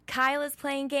Kyle is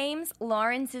playing games,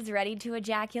 Lawrence is ready to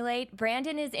ejaculate,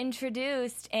 Brandon is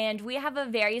introduced, and we have a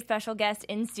very special guest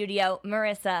in studio,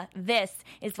 Marissa. This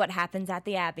is what happens at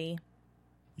the Abbey.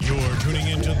 You're tuning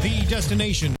into the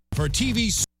destination for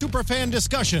TV superfan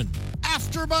discussion,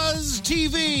 AfterBuzz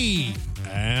TV.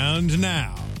 And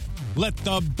now, let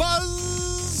the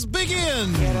buzz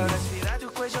begin.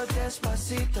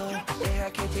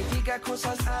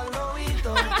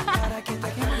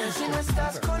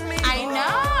 I know.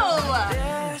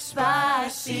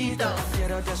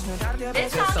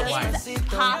 This song is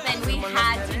poppin'. We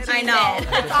had to do I know. this.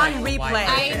 It's on replay.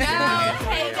 I know.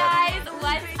 Hey guys,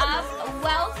 what's up?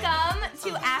 Welcome to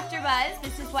AfterBuzz.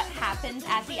 This is what happens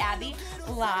at the Abbey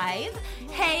live.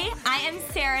 Hey, I am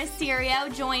Sarah Serio,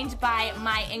 joined by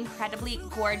my incredibly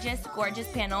gorgeous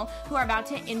panel who are about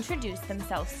to introduce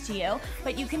themselves to you.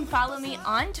 But you can follow me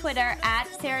on Twitter at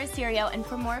Sarah Serio, and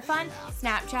for more fun,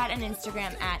 Snapchat and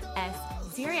Instagram at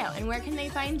SSerio. And where can they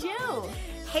find you?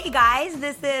 Hey guys,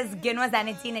 this is Ginwa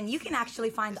Zanitine, and you can actually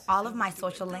find all of my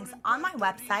social links on my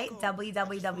website,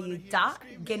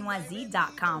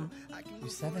 www.ginwaz.com. You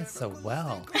said that so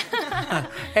well.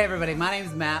 Hey everybody, my name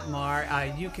is Matt Maher.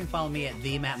 You can follow me at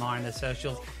the Matt Maher on the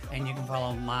socials, and you can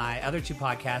follow my other two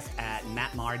podcasts at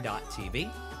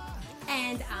mattmaher.tv.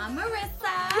 And I'm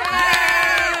Marissa.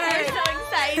 Yay! We're so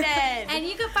excited. And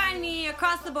you can find me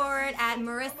across the board at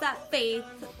Marissa Faith.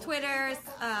 Twitter,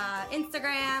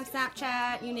 Instagram,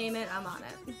 Snapchat, you name it, I'm on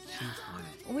it.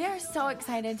 We are so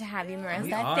excited to have you, Marissa.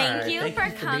 We are. Thank you for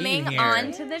being coming here.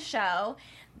 on to the show.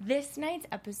 This night's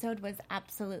episode was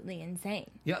absolutely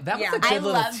insane. Yeah, that was Yeah. a good I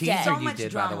little loved teaser it. So you much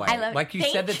did, drama. by the way. I loved it. Like you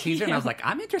said the Thank teaser, and I was you. like,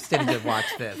 I'm interested to watch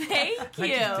this. Thank you.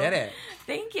 Like you did it.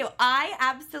 Thank you.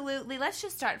 Let's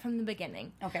just start from the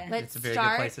beginning. Okay. It's a very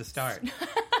good place to start.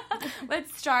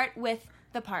 Let's start with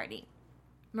the party.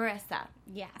 Marissa.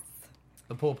 Yes.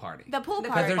 The pool party. The pool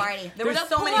Because party. There were The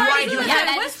so pool many party. parties. Yeah,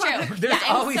 that is true. There's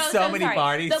I'm always so many sorry.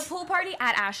 parties. The pool party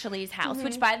at Ashley's house,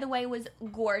 which, by the way, was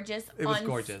gorgeous. It was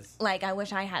gorgeous. Like, I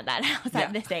wish I had that house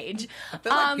at this age. I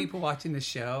feel like people watching the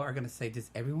show are going to say, does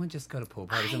everyone just go to pool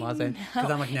parties in Los Angeles?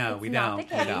 Because I'm like, no, we not don't.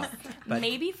 the We case. don't. But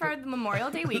Maybe for the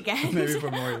Memorial Day weekend. maybe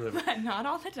for Memorial Day. But not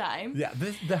all the time. Yeah,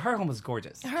 her home was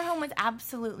gorgeous. Her home was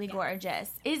absolutely gorgeous.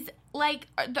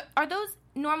 Are those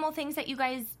normal things that you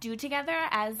guys do together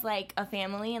as like a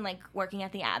family and like working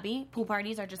at the Abbey? Pool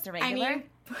parties are just a regular? I mean,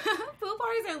 pool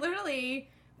parties are literally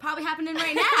probably happening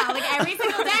right now. Like every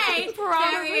single day,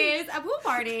 there is a pool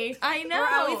party. I know. We're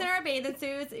always in our bathing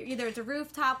suits. Either it's a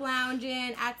rooftop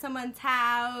lounging at someone's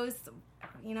house.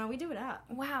 You know, we do it up.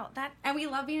 Wow, And we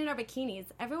love being in our bikinis.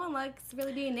 Everyone likes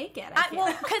really being naked. because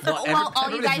Well,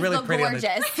 all you everybody's guys really look pretty on the-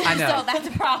 gorgeous. I know. So that's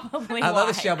probably I love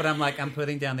the why. show, but I'm like, I'm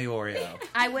putting down the Oreo.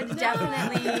 I would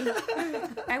definitely,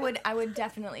 I would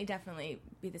definitely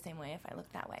be the same way if I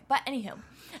looked that way. But anywho,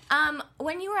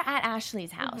 when you were at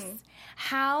Ashley's house,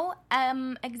 how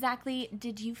exactly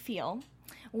did you feel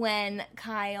when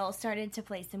Kyle started to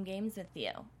play some games with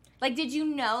you? Like, did you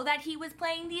know that he was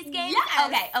playing these games?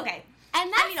 Yes. Okay.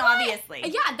 And that's obviously.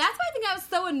 Yeah, that's why I think I was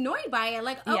so annoyed by it.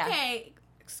 Like, Yeah. okay,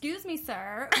 excuse me,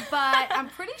 sir, but I'm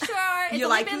pretty sure it's You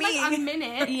only like been me. like a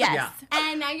minute. Yes. Yeah.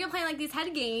 And now you're playing like these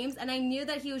head games, and I knew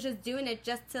that he was just doing it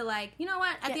just to like, you know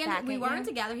what? At Get the back end, we at weren't you.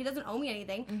 together. He doesn't owe me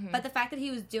anything. But the fact that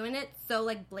he was doing it so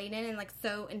like blatant and like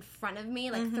so in front of me,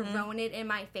 like throwing it in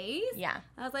my face, Yeah.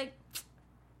 I was like,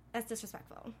 that's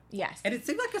disrespectful. Yes. And it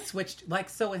seemed like a switch. Like,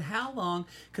 so in how long?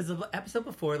 Because the episode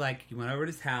before, like, you went over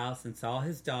to his house and saw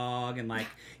his dog, and like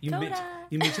you Coda.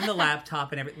 you mentioned the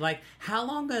laptop and everything. Like, how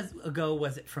long ago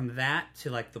was it from that to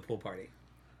like the pool party?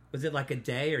 Was it like a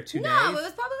day or 2 days? No, it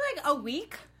was probably like a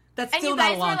week. That's And still you not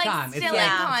guys a long were like time. still It's in like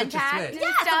such a contact switch. and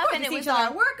Yes, stuff, of course, and it we was see each other all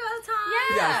at work all the time.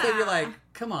 Yeah. Yeah, so you're like,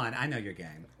 come on, I know your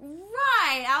game.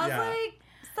 Right. I was Yeah. like,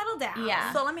 settle down.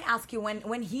 Yeah. So let me ask you,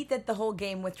 when he did the whole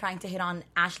game with trying to hit on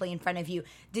Ashley in front of you,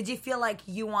 did you feel like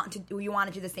you wanted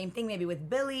to do the same thing maybe with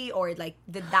Billy, or like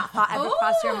did that thought ever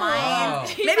cross your mind? Wow.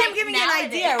 Maybe I'm giving you an Nowadays.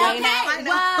 idea right Okay, now. I know.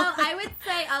 well, I would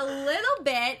say a little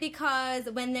bit because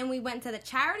then we went to the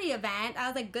charity event, I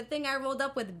was like, good thing I rolled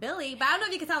up with Billy. But I don't know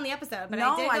if you can tell in the episode, but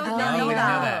No, I did I go did with not Billy. know we didn't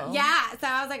know that. Yeah, so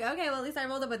I was like, okay, well, at least I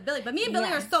rolled up with Billy. But me and Billy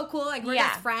Yeah. are so cool. Like, we're Yeah.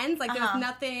 just friends. Like, Uh-huh. there's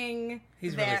nothing...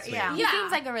 He's There, really sweet. yeah. He Yeah.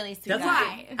 seems like a really sweet That's guy.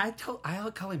 Right. I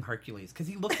call him Hercules because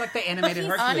he looks like the animated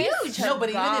He's Hercules. huge. No, but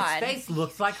even God. his face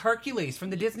looks like Hercules from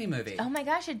the Disney movie. Oh my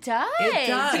gosh, it does. It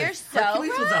does. You're so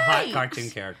Hercules was a hot right. cartoon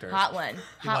character. Hot one.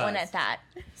 Hot one was. at that.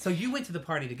 So you went to the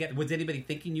party together. Was anybody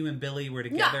thinking you and Billy were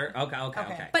together?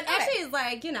 Okay. But actually, it's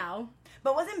like, you know,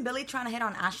 But wasn't Billy trying to hit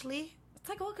on Ashley? it's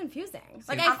like all confusing.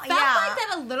 Like, See, I felt yeah. like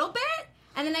that a little bit,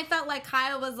 And then I felt like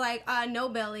Kyle was like, no,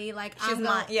 Billy, like, She's I'm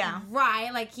not- the, yeah.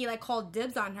 right, like, he, like, called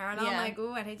dibs on her, and I'm Yeah. like,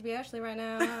 ooh, I'd hate to be Ashley right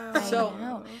now.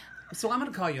 So I'm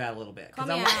going to call you out a little bit Call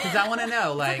because me out. I want to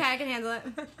know, like, Okay, I can handle it.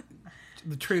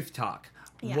 the truth talk.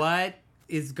 Yeah. What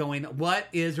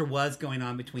is or was going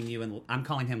on between you and I'm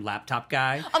calling him laptop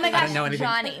guy. Oh my I gosh, don't know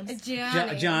anything.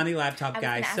 Johnny. Johnny laptop I was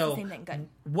guy. gonna ask So the same thing. Good.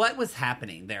 what was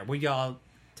happening there? Were y'all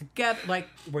together? Like,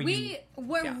 were you? We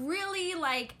were Yeah. really,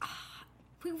 like,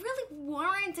 we really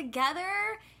weren't together.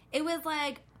 It was,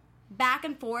 like, back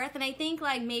and forth, and I think,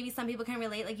 like, maybe some people can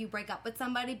relate, like, you break up with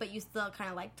somebody, but you still kind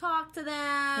of, like, talk to them.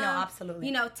 No, absolutely.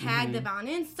 You know, tag Mm-hmm. them on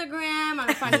Instagram, on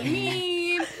a funny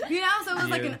meme, you know? So it was,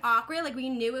 like, Yeah. an awkward, like, we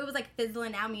knew it was, like,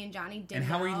 fizzling out. Me and Johnny did And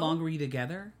how know. long were you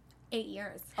together? 8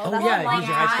 years. Oh, that's yeah, a long he's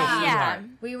your high school time. Yeah. sweetheart.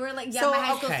 We were, like, So, my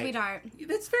high school okay. sweetheart.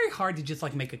 It's very hard to just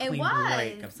like make a It clean was.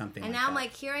 break of something. And like now I'm that.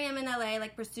 like, here I am in LA,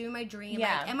 like, pursuing my dream.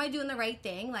 Yeah. Like, am I doing the right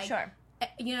thing? Like, Sure.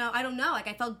 you know, I don't know. Like,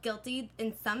 I felt guilty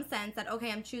in some sense that,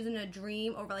 okay, I'm choosing a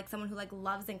dream over, like, someone who, like,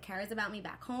 loves and cares about me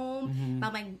back home. Mm-hmm. But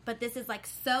I'm like, but this is, like,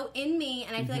 so in me,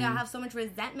 and I feel like I have so much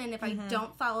resentment if I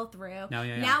don't follow through. No,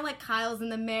 yeah. Now, like, Kyle's in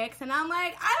the mix, and I'm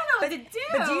like, I don't know what to do.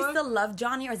 But do you still love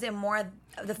Johnny, or is it more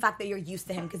the fact that you're used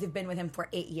to him because you've been with him for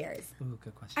 8 years? Ooh,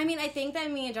 good question. I mean, I think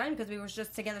that me and Johnny, because we were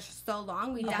just together for so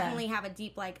long, we definitely have a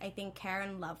deep, like, I think, care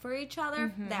and love for each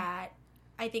other that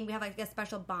I think we have, like, a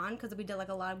special bond because we did, like,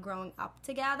 a lot of growing up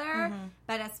together.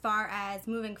 But as far as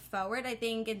moving forward, I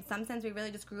think in some sense we really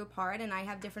just grew apart, and I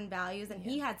have different values and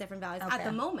he has different values at Okay.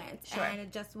 the moment. Sure. And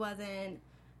it just wasn't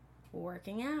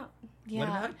working out. Yeah.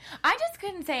 about- I just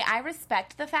couldn't say I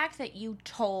respect the fact that you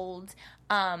told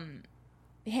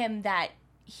him that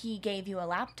he gave you a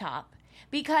laptop.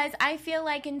 Because I feel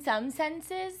like in some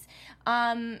senses,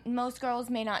 most girls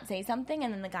may not say something,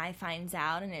 and then the guy finds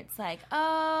out, and it's like,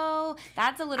 oh,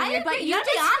 that's a little I weird. agree. But You gotta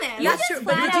be honest. You That's just true,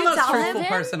 but flat did out you the most tell him?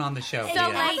 truthful person on the show. So, yeah. I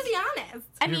have like- to be honest.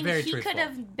 I You're mean, very he truthful. could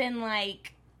have been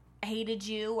like, hated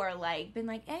you or like been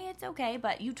like, hey, it's okay,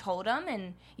 but you told him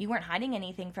and you weren't hiding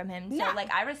anything from him. So Yeah.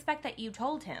 like, I respect that you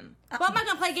told him. Well, I'm not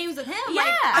going to play games with him. Yeah.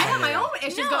 Like, I have my Yeah. own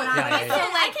issues going on. Yeah, Like, yeah, so,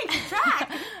 yeah. like, I can keep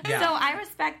track. Yeah. So I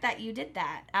respect that you did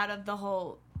that out of the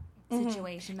whole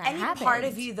situation that Any happened. part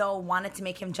of you though wanted to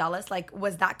make him jealous? Like,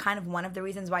 was that kind of one of the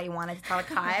reasons why you wanted to tell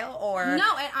Kyle? Or No,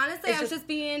 and honestly, It's I was just just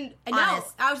being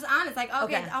honest. No, I was just honest. Like,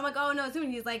 okay, Okay. I'm like, oh no, it's him.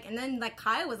 And he's like, and then like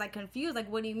Kyle was like confused.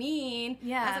 Like, what do you mean?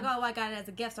 Yeah. I was like, oh, well, I got it as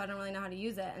a gift, so I don't really know how to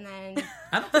use it. And then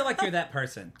I don't feel like you're that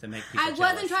person to make people I jealous.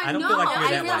 wasn't trying. I don't No, feel like you're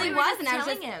I that really way. wasn't. I was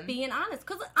telling just him. being honest.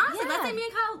 Because honestly, let's Yeah. say me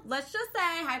and Kyle, let's just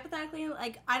say hypothetically,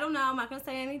 like, I don't know. I'm not gonna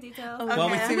say any details. Well,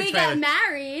 we Okay. see the We trailer. get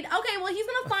married. Okay, well, he's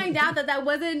gonna find out that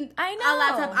wasn't I a know.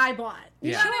 laptop I bought.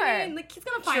 You Yeah. know what I Sure. mean? Like, he's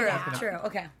gonna find true, out. true.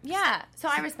 Okay. Yeah, so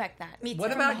I respect that. Me too.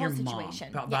 What From about the your whole mom?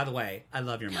 situation. By the way, I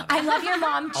love your mother. I love your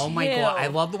mom too. Oh my god, I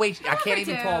love the way I can't her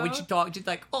even too. talk when she talks. She's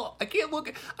like, "Oh, I can't look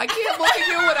at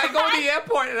you when I go to the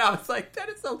airport." And I was like, "That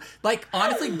is so." Like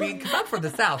honestly, because I'm from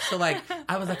the South, so like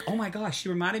I was like, "Oh my gosh," she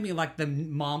reminded me of like the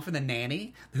mom from The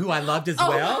Nanny, who I loved as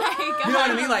well. my You know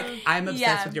what I mean? Like I'm obsessed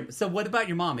Yeah. with your. So what about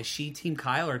your mom? Is she Team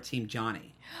Kyle or Team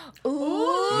Johnny?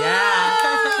 Ooh. Yeah,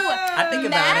 I think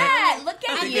about Matt, it. look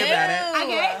at think you. about it.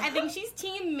 Okay, I think she's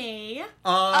team me.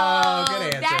 Oh, good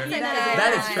answer. that's a good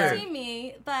That is one. true. Team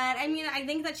me, but I mean, I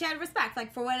think that she had respect,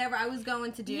 like for whatever I was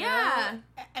going to do. Yeah.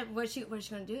 What's she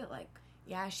gonna do? Like,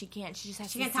 Yeah, she can't. She just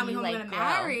has she to can't tell see me you, who like, I'm gonna grow.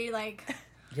 marry. Like,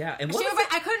 Yeah, and she what was was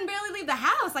like, I couldn't barely leave the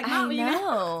house. Like, I Mom, you know.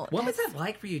 know. What was that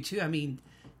like for you too? I mean,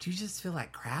 do you just feel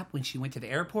like crap when she went to the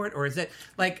airport, or is it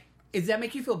like? Does that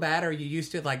make you feel bad, or are you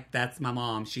used to it, like that's my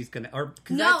mom? She's gonna, or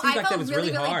because No, that seems I like felt that was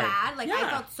really, really hard. bad. Like, I Yeah.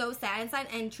 felt so sad inside.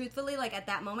 And truthfully, like, at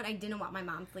that moment, I didn't want my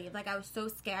mom to leave. Like, I was so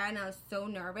scared and I was so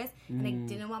nervous. And I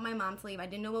didn't want my mom to leave. I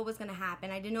didn't know what was going to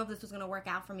happen. I didn't know if this was going to work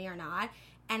out for me or not.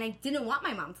 And I didn't want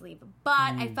my mom to leave. But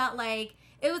I felt like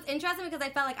it was interesting because I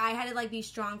felt like I had to, like, be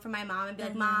strong for my mom and be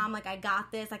like, Mom, like, I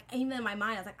got this. Like, even in my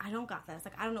mind, I was like, I don't got this.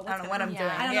 Like, I don't know what's I don't know what gonna I'm happen.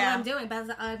 doing. I don't know Yeah. what I'm doing.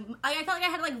 But I, was, I felt like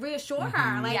I had to, like, reassure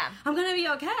her. Like, Yeah. I'm going to be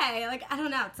okay. Like, I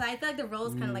don't know. So I feel like the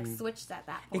roles kind of, like, switched at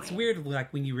that point. It's weird,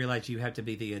 like when you realize you have to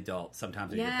be the adult sometimes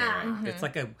with your Yeah. parent. It's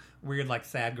like a weird, like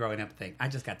sad growing up thing. I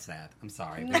just got sad. I'm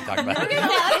sorry. We can talk about it.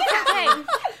 Okay.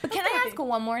 But can I ask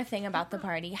one more thing about the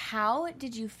party? How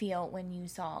did you feel when you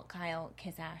saw Kyle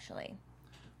kiss Ashley?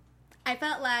 I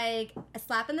felt like a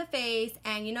slap in the face,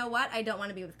 and you know what? I don't want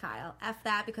to be with Kyle. F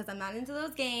that, because I'm not into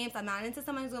those games. I'm not into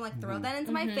someone who's gonna like throw that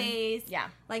into my face. Yeah.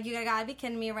 Like, you gotta be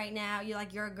kidding me right now.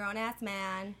 You're a grown ass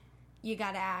man. You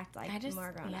gotta act like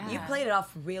more grown ass. yeah. You played it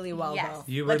off really well, Yes. though.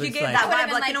 You like would've you been gave like- that I would've vibe.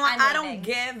 been Like, like, you know what? I'm I don't leaving.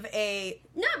 give a.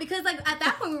 No, because like at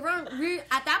that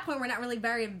point we're not really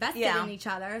invested Yeah. in each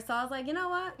other. So I was like, you know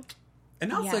what?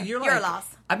 And also, Yeah. you're like, You're a loss.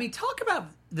 I mean, talk about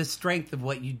the strength of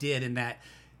what you did in that.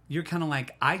 You're kind of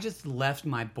like, I just left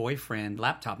my boyfriend,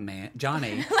 Laptop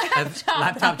Johnny.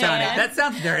 Laptop Johnny. Man. That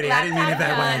sounds dirty. I didn't mean it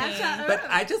that Johnny. way. But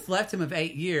I just left him of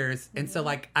 8 years. And so,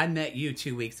 like, I met you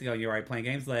 2 weeks ago and you're already playing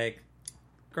games. Like,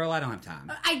 girl, I don't have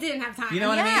time. I didn't have time. You know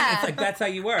what I mean? Yeah. It's like, that's how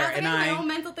you were. I was like, And I have my I own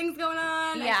mental things going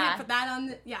on. Yeah. I can't put that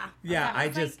on.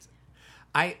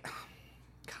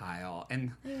 Kyle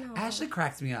and Ashley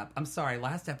cracks me up. I'm sorry.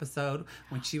 Last episode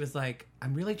when she was like,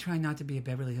 "I'm really trying not to be a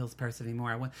Beverly Hills person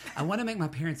anymore. I want to make my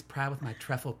parents proud with my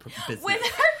truffle business." With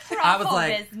her truffle I was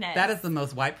like, business. "That is the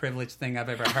most white privileged thing I've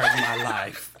ever heard in my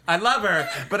life." I love her,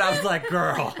 but I was like,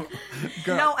 "Girl."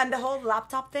 No, and the whole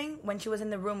laptop thing when she was in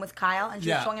the room with Kyle and she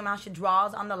was Yeah. showing him how she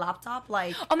draws on the laptop,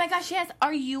 like. Oh my gosh, yes.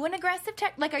 Are you an aggressive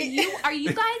text? Like, are you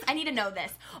guys, I need to know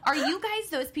this. Are you guys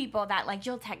those people that, like,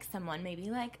 you'll text someone, maybe,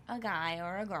 like, a guy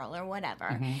or a girl or whatever,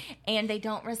 Mm-hmm. and they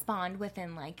don't respond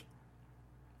within, like,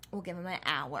 we'll give them an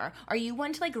hour. Are you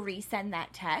one to, like, resend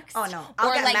that text? Oh, no. I'll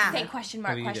or, get like, mad. say question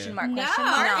mark, What do you question do? mark, No, question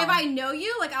mark? No. if I know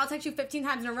you, like I'll text you 15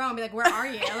 times in a row and be like, "Where are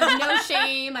you?" Like, no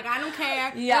shame, like I don't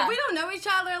care. Yeah. If we don't know each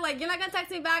other, like you're not gonna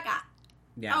text me back.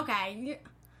 Yeah. Okay,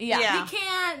 Yeah. Yeah. you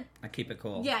can't. I keep it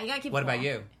cool. Yeah, you gotta keep. What it about cool.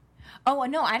 you? Oh,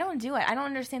 no, I don't do it. I don't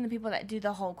understand the people that do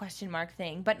the whole question mark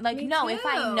thing. But, like, Me no, if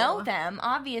I too. know them,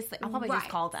 obviously, I'll probably just Right.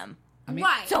 call them. I mean,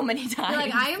 Right. So many times. You're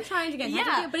like, I am trying to get in touch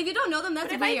Yeah. with you, but if you don't know them, that's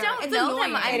But if weird. I don't It's know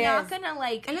annoying. them, I'm It not is. gonna,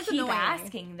 like, And it's keep annoying.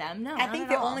 asking them. No, I not think at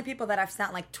the all. only people that I've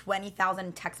sent like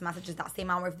 20,000 text messages that same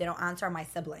hour if they don't answer are my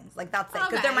siblings. Like that's it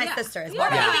because Okay, they're my yeah. sisters. Yeah.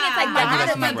 But I think it's like my I do that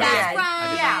dad to my and my brother. dad.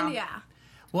 Friend, Yeah. yeah.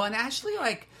 Well, and Ashley,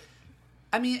 like,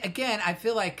 I mean, again, I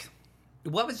feel like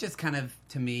what was just kind of,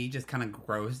 to me, just kind of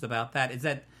gross about that is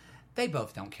that they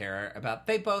both don't care about,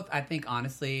 they both, I think,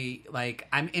 honestly, like,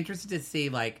 I'm interested to see,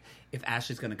 like, if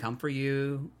Ashley's going to come for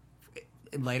you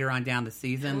later on down the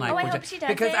season. Like, Oh, I which- hope she does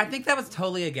because it. I think that was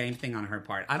totally a game thing on her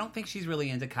part. I don't think she's really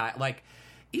into Kyle. Like,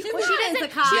 even Well, when she She It's doesn't, a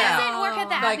she cop. doesn't work at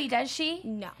the Like- Abbey, does she?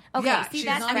 No. Okay, Yeah, see, she's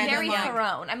that's, not I'm kind of very like-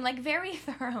 thorough. I'm, like, very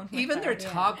thorough. with even her. their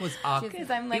talk was awkward. Because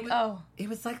I'm like, it was, oh. It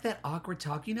was like that awkward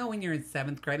talk. You know when you're in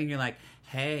 7th grade and you're like,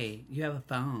 hey, you have a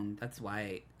phone. That's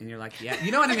white. And you're like, yeah.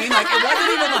 You know what I mean? Like, it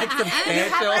wasn't even like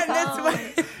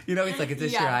substantial. You know, he's like, is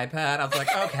this your Yeah. iPad? I was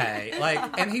like, okay.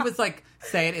 Like, and he was like,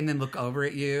 say it and then look over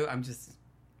at you. I'm just,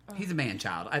 he's a man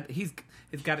child. He's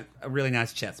got a really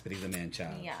nice chest, but he's a man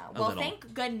child. Yeah. A Well, little.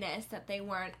 thank goodness that they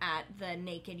weren't at the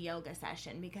naked yoga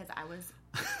session because I was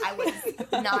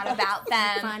not about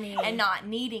them Funny. and not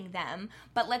needing them.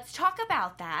 But let's talk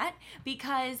about that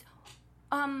because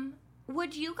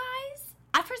would you guys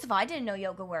first of all, I didn't know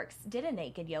Yoga Works did a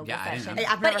naked yoga Yeah, I didn't session. know.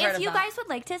 I've But never heard if of you that. guys would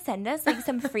like to send us like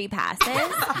some free passes,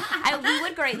 we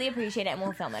would greatly appreciate it and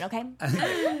we'll film it, okay?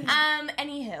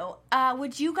 Anywho,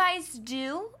 would you guys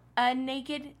do a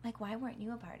naked, like, why weren't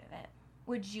you a part of it?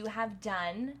 Would you have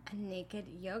done Naked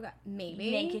yoga,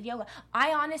 maybe. naked yoga?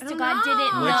 I, honest to don't God, know. didn't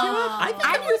know. Would you have? I think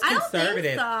I was I don't think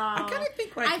conservative. so. I kind of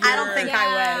think like I don't think I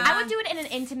would. I would do it in an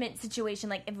intimate situation,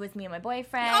 like if it was me and my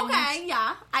boyfriend. Okay,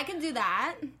 yeah, I can do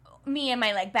that. Me and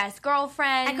my, like, best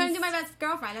girlfriend. I couldn't do my best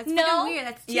girlfriend. That's No? freaking weird.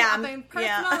 That's too Yeah, up and personal.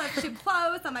 yeah. That's too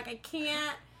close. I'm like, I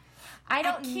can't. I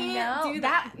don't can't know. do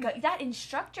that. that. That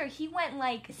instructor, he went,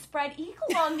 like, spread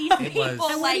eagle on these It people. was- And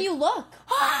like, Where do you look?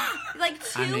 like,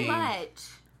 too I mean- much.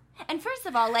 And first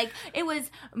of all, like, it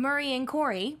was Murray and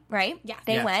Corey, right? Yeah.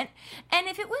 They Yeah. went. And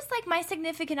if it was, like, my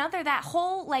significant other, that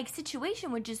whole, like,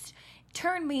 situation would just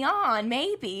turn me on,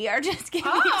 maybe, or just get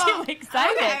me Oh, too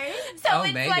excited. okay. So Oh,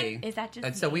 it's maybe. like, is that just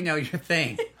And so me? we know your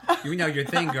thing. You know your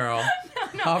thing, girl.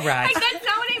 No, All right. Like, that's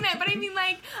not what I meant, but I mean,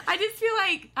 like, I just feel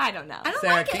like, I don't know. I don't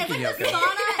Sarah, like it. kinky It's like the yoga.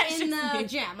 sauna That's in just the me.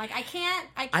 gym. Like I can't.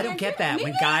 I don't get that Me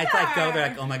when guys like go, neither. they're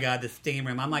like, "Oh my god, the steam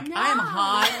room." I'm like, No. I'm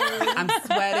hot, I'm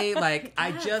sweaty, like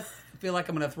I just feel like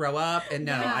I'm gonna throw up, and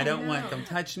no, Yeah, I don't I want know. them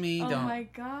touch me. Oh don't. my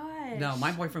gosh. No,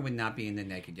 my boyfriend would not be into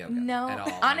naked yoga No, at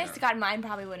all. honest either. to God, mine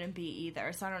probably wouldn't be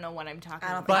either. So I don't know what I'm talking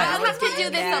I don't about. think But- I I would have to do do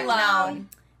this that. alone.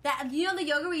 That you know the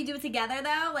yoga where you do it together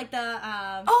though, like the.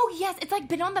 Oh yes, it's like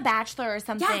been on The Bachelor or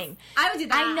something. Yes, I would do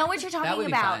that. I know what you're talking would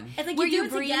be about. fun. It's like where you do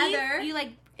it breathe, together. You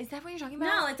like, is that what you're talking about?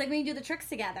 No, it's like when you do the tricks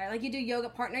together. Like you do yoga,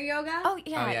 partner yoga. Oh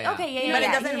yeah. Oh, yeah, yeah. Okay. Yeah. But yeah,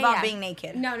 it doesn't yeah, involve yeah. being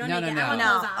naked. No, No, naked. no, I want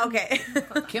No. clothes on. Okay.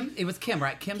 Kim, it was Kim,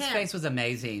 right? Kim's Kim. face was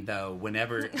amazing though.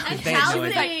 Whenever And they had no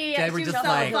Chelsea, idea. They were she was just so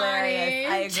like, funny.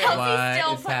 I agree. Chelsea What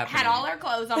still is had happening? all her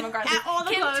clothes on regardless. Had all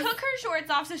the Kim clothes. took her shorts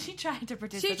off, so she tried to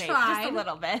participate. tried. just a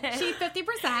little bit. She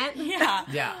 50%. yeah.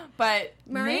 yeah, But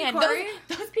Murray, man, Corey?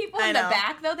 those people I in the know.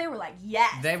 back though, they were like,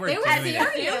 yes. they were They were doing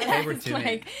it. serious. They were It's doing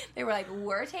like it. they were like,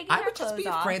 we're taking I our would just clothes be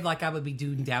off. afraid like I would be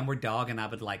doing downward dog and I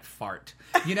would like fart.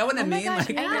 You know what I mean? Gosh,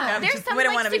 Like, I know. I would There's just- some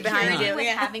wouldn't like wanna be behind security you. with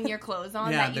Yeah. having your clothes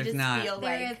on Yeah, that you there's just not. feel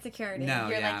There like. is security. no,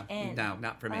 you're, yeah, like, in. no,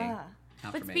 not for me. Not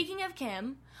But for me. speaking of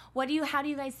Kim, how do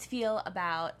you guys feel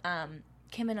about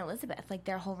Kim and Elizabeth, like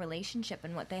their whole relationship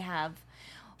and what they have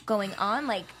going on?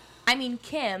 Like, I mean,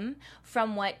 Kim,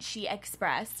 from what she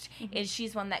expressed, is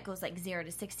she's one that goes like 0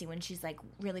 to 60 when she's like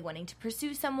really wanting to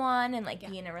pursue someone and like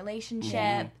be in a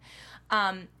relationship.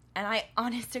 And I,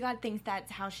 honest to God, think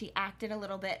that's how she acted a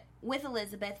little bit with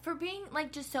Elizabeth for being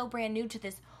like just so brand new to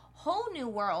this whole new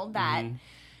world that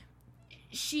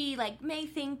she like may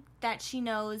think that she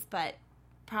knows, but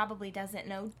probably doesn't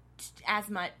know as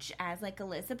much as like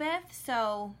Elizabeth.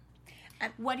 So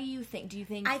what do you think? Do you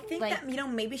think I think like, that,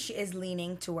 maybe she is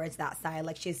leaning towards that side,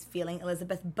 like she's feeling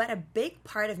Elizabeth, but a big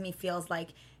part of me feels like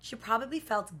she probably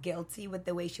felt guilty with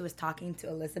the way she was talking to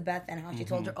Elizabeth and how she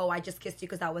told her, I just kissed you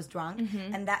because I was drunk.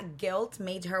 And that guilt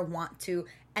made her want to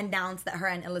announce that her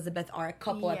and Elizabeth are a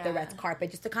couple at the red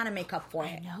carpet just to kind of make up for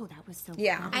it. no, that was so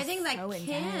Yeah. that was I think that so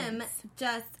Kim intense.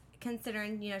 just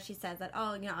considering, she says that,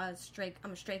 I'm a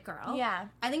straight girl. Yeah.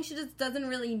 I think she just doesn't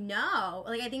really know.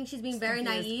 Like, I think she's being very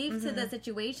confused. naive to the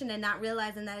situation and not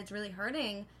realizing that it's really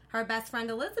hurting her best friend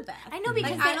Elizabeth. I know,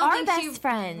 because Like, they I don't are think best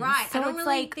friends. Right. So I don't it's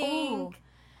really like, think. ooh.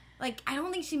 Like, I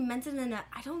don't think she meant it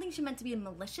I don't think she meant to be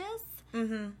malicious.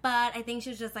 But I think she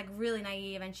was just like really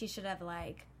naive, and she should have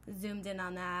like zoomed in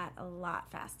on that a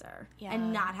lot faster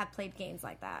and not have played games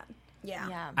like that.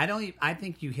 Yeah. I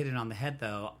think you hit it on the head,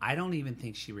 though. I don't even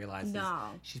think she realizes No.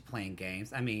 she's playing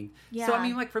games. I mean, Yeah. so I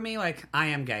mean, like for me, like I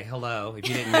am gay. Hello, if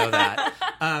you didn't know that.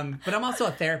 But I'm also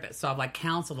a therapist, so I've like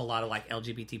counseled a lot of like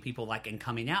LGBT people, like in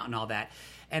coming out and all that.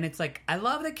 And it's like I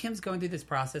love that Kim's going through this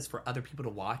process for other people to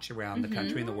watch around the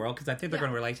country and the world because I think they're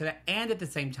going to relate to that. And at the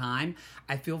same time,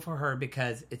 I feel for her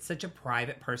because it's such a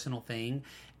private, personal thing,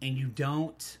 and you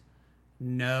don't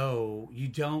know,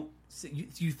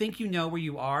 you think you know where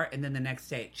you are, and then the next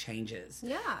day it changes.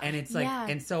 Yeah. And it's like, Yeah.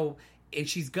 and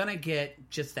she's gonna get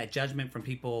just that judgment from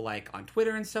people like on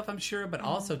Twitter and stuff, I'm sure. But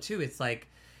also too, it's like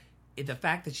the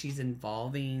fact that she's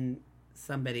involving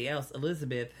somebody else,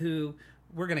 Elizabeth, who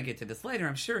we're gonna get to this later,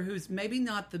 I'm sure, who's maybe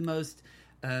not the most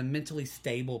mentally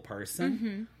stable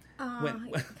person.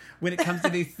 When it comes to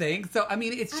these things. So I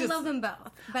mean, it's just I love them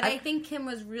both, but I think Kim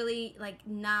was really like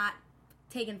not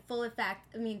taking full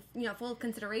full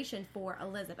consideration for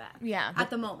Elizabeth. Yeah. At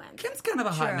the moment. Kim's kind of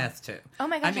a hot Sure. mess too. Oh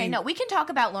my gosh, I mean, know. We can talk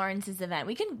about Lawrence's event.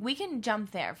 We can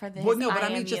jump there for this. Well, no, but I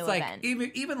mean, IMU just like event.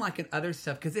 even like in other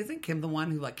stuff, because isn't Kim the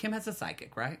one who like Kim has a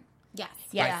psychic, right? Yes.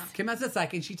 Yes. Right. Kim has a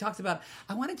psychic, and she talks about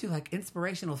I want to do like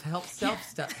inspirational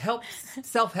self-help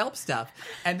stuff,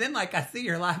 and then like I see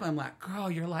your life, I'm like, girl,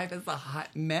 your life is a hot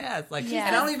mess. Like, Yeah.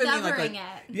 and I don't even mean Discovering like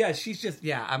it. yeah, she's just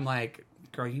I'm like,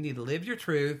 girl, you need to live your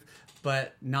truth,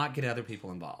 but not get other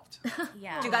people involved.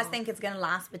 Yeah. Do you guys think it's going to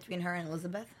last between her and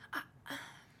Elizabeth?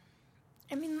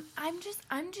 I mean,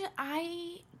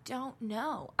 I don't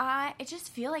know. I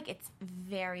just feel like it's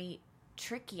very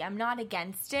tricky. I'm not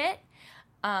against it,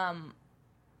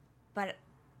 but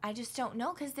I just don't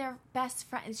know because they're best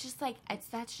friends. It's just like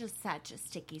that's just such a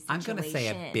sticky situation. I'm gonna say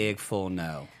a big full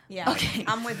no. Yeah. Okay.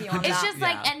 I'm with you on that. It's just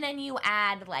like, Yeah. and then you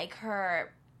add like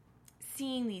her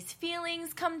seeing these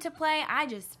feelings come to play.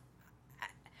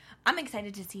 I'm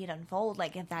excited to see it unfold.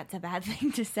 Like if that's a bad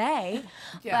thing to say,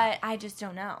 Yeah. but I just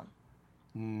don't know.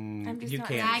 I'm just You not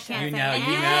can't. I really sure. can't You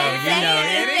say know.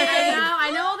 anything.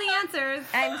 I know all the answers.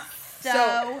 I'm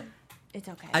So- it's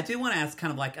okay. I do want to ask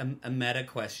kind of like a meta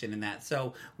question in that.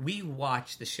 So we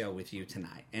watched the show with you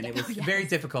tonight, and it was very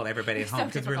difficult, everybody at home,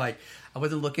 because we're like, I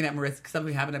wasn't looking at Marissa, because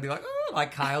something happened, I'd be like, oh,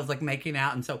 like Kyle's like making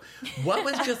out. And so what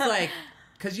was just like,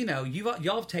 because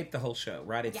y'all have taped the whole show,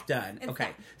 right? It's done. it's Okay.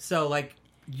 done. So like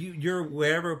you're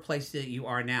wherever place that you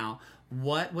are now,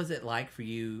 what was it like for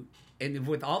you? And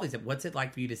with all these, what's it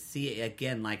like for you to see it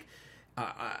again? Like,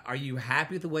 are you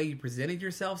happy with the way you presented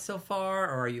yourself so far?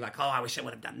 Or are you like, oh, I wish I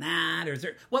would have done that? Or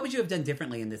what would you have done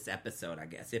differently in this episode, I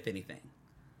guess, if anything?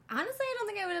 Honestly, I don't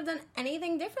think I would have done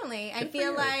anything differently. I Good for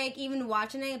feel you. like even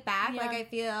watching it back, Yeah. like I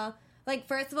feel like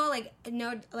first of all, like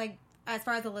as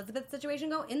far as Elizabeth's situation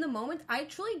go, in the moment, I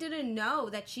truly didn't know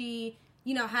that she,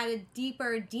 had a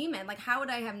deeper demon. Like, how would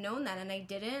I have known that? And I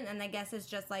didn't. And I guess it's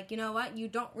just like, you know what? You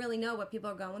don't really know what people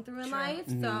are going through in life,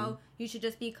 so you should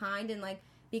just be kind and like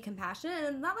be compassionate.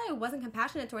 And not that I wasn't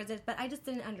compassionate towards it, but I just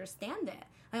didn't understand it.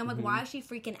 Like, I'm like, why is she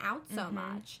freaking out so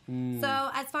much? So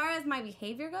as far as my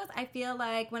behavior goes, I feel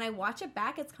like when I watch it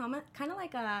back, it's kind of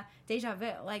like a deja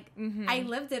vu. Like, I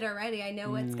lived it already. I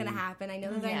know what's going to happen. I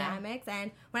know the dynamics.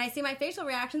 And when I see my facial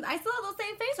reactions, I still have those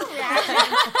same facial reactions.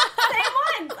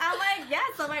 Same ones. I'm like,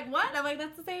 yes. I'm like, what? I'm like,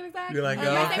 that's the same exact. You're like, same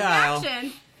Kyle.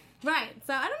 reaction. Right.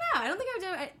 So I don't know. I don't think I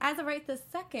would do it as of right this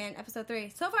second, episode 3.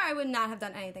 So far, I would not have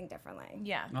done anything differently.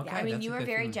 Yeah. Okay, I mean, that's you a were good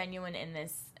very feeling. genuine in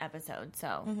this episode,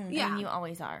 so I Yeah. mean, you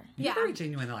always are. You're very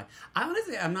genuine in life. I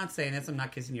honestly, I'm not saying this. I'm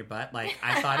not kissing your butt. Like,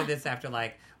 I thought of this after,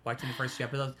 like, watching the first 2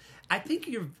 episodes. I think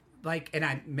you're, like,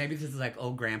 and maybe this is, like,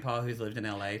 old grandpa who's lived in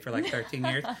L.A. for, like, 13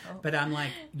 years. But I'm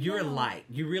like, you're a light.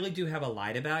 You really do have a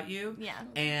light about you. Yeah.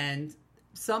 And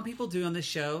some people do on this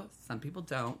show. Some people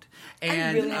don't. I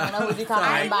And, really want to know who you're talking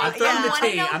sorry, about. I'm throwing Yeah. the Wanna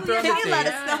tea. know I'm who throwing you're the tea. talking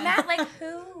about? Matt, like,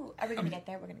 who? Are we going to get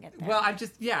there? We're going to get there. Well, I'm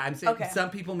saying Okay. some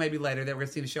people maybe later that we're going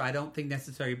to see the show, I don't think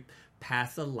necessarily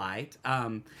pass a light.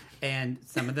 And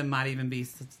some of them might even be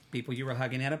people you were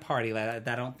hugging at a party that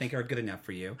I don't think are good enough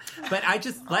for you. But I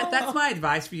just, that's my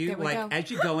advice for you. There we Like, go.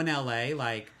 as you go in LA,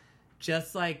 like,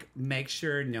 just like make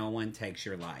sure no one takes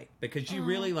your light because you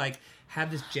really like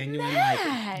have this genuine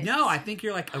Matt. no, I think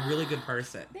you're like a really good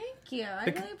person. Thank you. I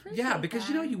Bec- really appreciate yeah, because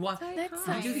you know you watch That's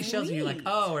you do these shows and you're like, sweet.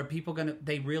 oh, are people gonna?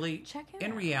 They really Check him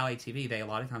in out. reality TV. They a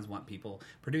lot of times want people.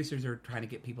 Producers are trying to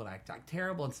get people to act like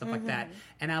terrible and stuff like that. Mm-hmm.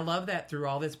 And I love that through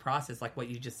all this process, like what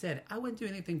you just said. I wouldn't do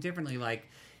anything differently. Like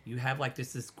you have like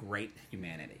this great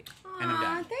humanity. And I'm Aw,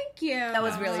 done. thank you. That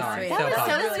was really Sorry. sweet. That was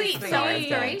Sorry. so Really sweet, sweet. so Sorry, I'm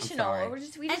done. I'm inspirational. sorry. We just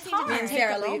It's need to hard. just And take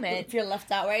Sarah a Lee moment. feel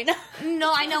left out right now.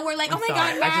 No, I know. We're like, oh my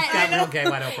Sorry. God, Matt. I just got real gay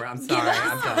wide open. I'm sorry.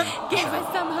 I'm done. Give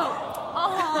us some hope.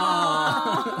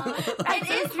 That's It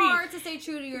so is sweet. hard to stay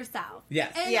true to yourself.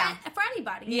 Yes. And Yeah. for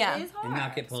anybody. Yeah. It is hard. And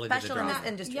not get pulled into the Especially in drama. this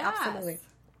industry. Yes. Absolutely.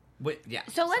 Wait, yeah.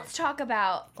 So let's talk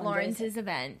about Fundraising. Lawrence's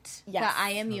event, Yes. the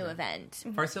IMU event.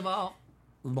 First of all,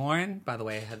 Lauren, by the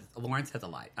way, Lawrence has a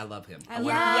light. I love him. I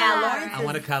Yeah, Lawrence I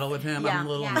want to cuddle with him. Yeah. I'm a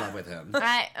little in Yeah. love with him.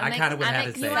 I'm kind of would I'm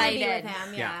have to say You want to be excited. with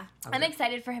him, Yeah. yeah. I'm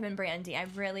excited for him and Brandy. I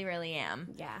really, really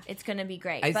am. Yeah. It's going to be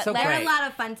great. It's but so let- They're great. a lot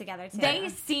of fun together, too. They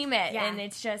seem it, Yeah. and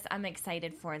it's just, I'm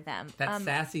excited for them. That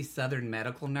sassy Southern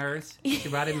medical nurse, she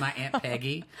brought in my Aunt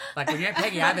Peggy. Like, when Aunt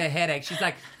Peggy, I have a headache. She's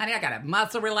like, honey, I got a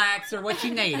muscle relaxer. What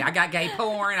you need? I got gay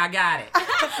porn. I got it.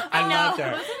 I loved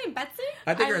her. What's her name, Betsy?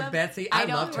 I think I her love- Betsy. I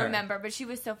don't loved her. remember, but she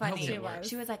was so funny. hope it was.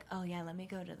 She was like, "Oh yeah, let me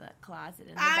go to the closet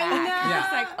in the I back." know. And Yeah.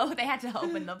 it's like, "Oh, they had to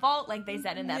open the vault," like they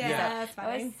said in that Yeah, episode. that's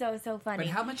funny. It was so funny. But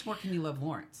how much more can you love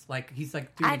Lawrence? Like, he's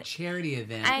like doing I- a charity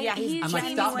event. Yeah, he's I'm like,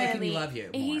 seems stop making me love you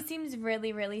He more. seems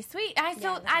really, really sweet. Yeah, that's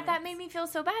That nice. made me feel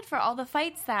so bad for all the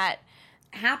fights that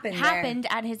Happened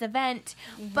at his event.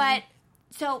 Mm-hmm. But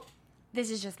so this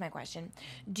is just my question.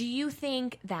 Do you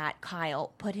think that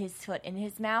Kyle put his foot in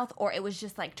his mouth, or it was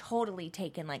just like totally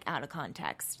taken like out of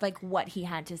context, like what he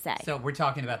had to say? So we're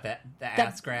talking about the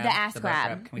ass grab? The ass butt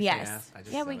grab. Can we Yes. say ass? I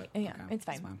just Yeah, said it. yeah, Okay, it's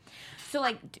fine. that's So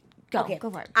like, go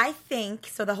for it. I think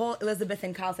so. The whole Elizabeth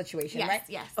and Kyle situation, Yes, right?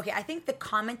 yes. Okay, I think the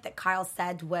comment that Kyle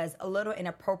said was a little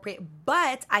inappropriate,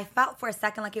 but I felt for a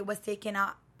second like it was taken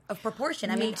out of proportion.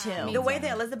 I Me mean, too. Me the way too.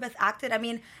 that Elizabeth acted, I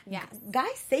mean, Yes.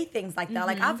 guys say things like that. Mm-hmm.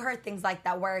 Like I've heard things like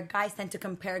that where guys tend to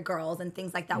compare girls and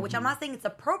things like that, which Mm-hmm. I'm not saying it's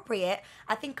appropriate.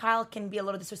 I think Kyle can be a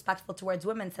little disrespectful towards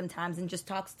women sometimes and just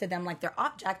talks to them like they're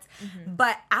objects. Mm-hmm.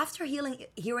 But after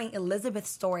hearing Elizabeth's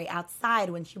story outside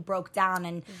when she broke down,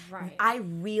 and Right. I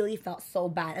really felt so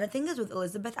bad. And the thing is with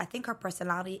Elizabeth, I think her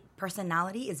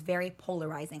personality is very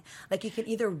polarizing. Like you can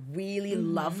either really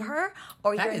love her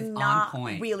or That you're is on not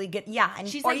point. really good. Yeah, and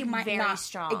She's, or like, you might very not.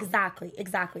 strong. Exactly.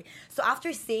 So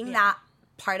after seeing that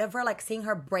part of her, like seeing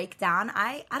her break down,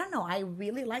 I don't know. I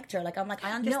really liked her. Like I'm like I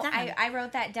No, understand. I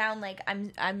wrote that down. Like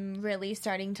I'm really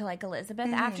starting to like Elizabeth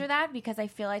Mm-hmm. after that, because I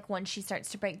feel like when she starts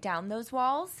to break down those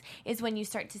walls is when you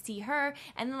start to see her.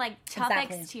 And then like tough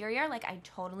Exactly. exterior, like I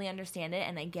totally understand it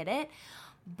and I get it,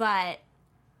 but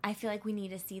I feel like we need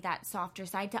to see that softer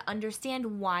side to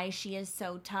understand why she is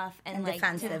so tough and like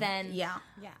defensive. to then Yeah.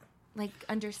 like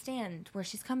understand where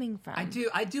she's coming from. I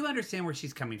do understand where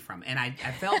she's coming from, and I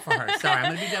felt for her. Sorry, I'm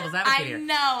going to be devil's advocate I here.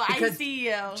 know. I Because see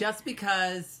you. Just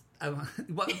because,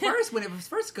 well, first when it was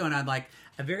first going on, like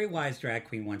a very wise drag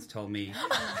queen once told me,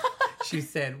 she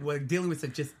said, "Well, dealing with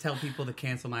it, just tell people to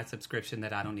cancel my subscription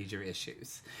that I don't need your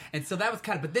issues." And so that was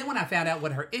kind of. But then when I found out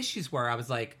what her issues were, I was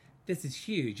like, "This is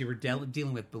huge. You were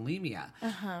dealing with bulimia."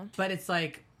 But it's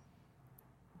like,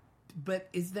 but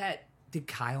is that? Did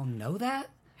Kyle know that?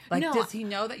 Like, No. does he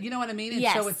know that? You know what I mean? And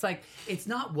Yes. so it's like, it's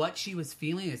not what she was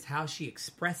feeling, it's how she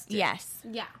expressed it. Yes.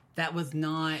 Yeah. that was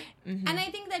not. And I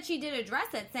think that she did address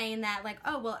it, saying that, like,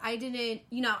 oh, well, I didn't,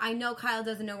 I know Kyle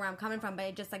doesn't know where I'm coming from, but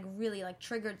it just, like, really, like,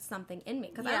 triggered something in me.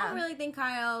 Because I don't really think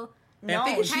Kyle... I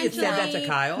think she had said that to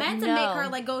Kyle. Meant to make her,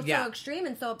 like, go so extreme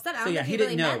and so upset. I don't think he he didn't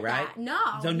really know, meant right? That. No.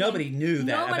 So nobody knew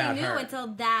that about her. Nobody knew until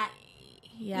that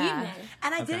evening.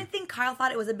 And I didn't think Kyle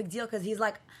thought it was a big deal because he's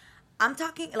like, I'm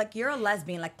talking, like, you're a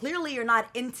lesbian. Like, clearly you're not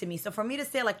into me. So for me to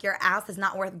say, like, your ass is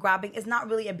not worth grabbing is not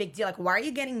really a big deal. Like, why are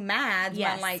you getting mad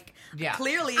when, like,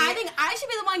 clearly... I think I should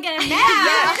be the one getting mad.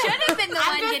 I should have been the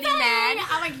one getting mad.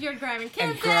 I'm like, you're grabbing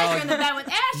kisses, girl, you're in the bed with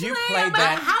Ashley. You played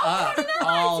that up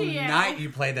all you? night. You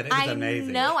played that. It was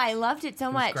amazing. No, I loved it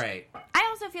so much. Great. I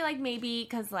also feel like maybe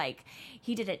because, like,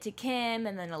 he did it to Kim,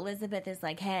 and then Elizabeth is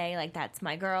like, hey, like, that's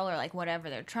my girl, or, like, whatever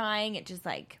they're trying. It just,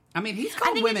 like... I mean, he's I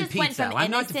called think women it just went pizza. from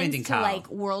I'm not innocence defending to, Kyle. like,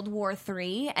 World War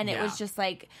III, and it was just,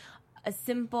 like, a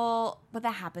simple... But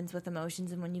that happens with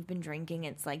emotions, and when you've been drinking,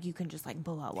 it's, like, you can just, like,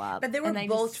 blow up. But they were And I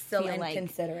both just still feel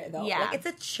inconsiderate, though. Yeah. Like, it's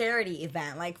a charity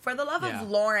event. Like, for the love of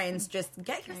Lawrence, just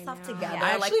get yourself together. Yeah.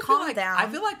 I Like, actually feel calm like, down. I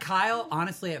feel like Kyle,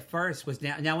 honestly, at first was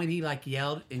now when he like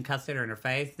yelled and cussed at her in her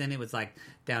face, then it was like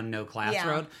down no class Yeah.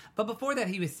 road. But before that,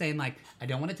 he was saying like, "I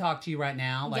don't want to talk to you right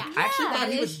now." Like, Yeah. I actually Yeah, thought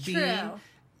that he is was true. being.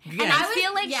 And Yes. I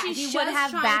feel like she he should was have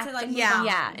trying backed to, like, up. move Yeah. on.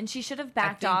 Yeah, and she should have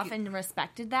backed think off and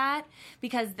respected that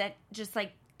because that just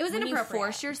like It was when you inappropriate.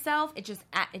 force yourself, it just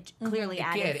it clearly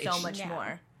added did. so It- much yeah.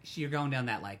 more. You're going down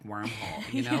that like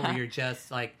wormhole, you know, where you're just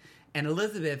like, and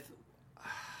Elizabeth.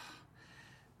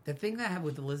 The thing that I have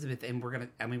with Elizabeth, and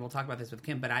we'll talk about this with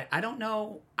Kim, but I don't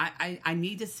know. I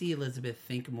need to see Elizabeth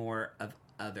think more of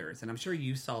others, and I'm sure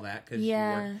you saw that because you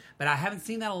Yeah. were. But I haven't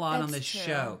seen that a lot on That's this true.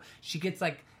 show. She gets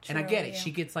like, and I get it. yeah.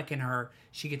 She gets like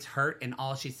she gets hurt, and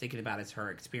all she's thinking about is her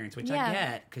experience, which Yeah. I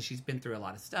get because she's been through a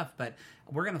lot of stuff. But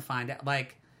we're gonna find out,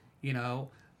 like, you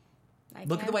know.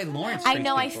 Look at the way Lawrence I treats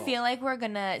know. I people. feel like we're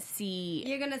gonna see.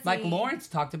 You're gonna see Like Lawrence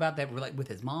talked about that like with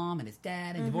his mom and his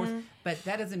dad and divorce, but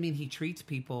that doesn't mean he treats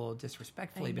people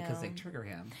disrespectfully I because they know. trigger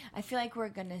him. I feel like we're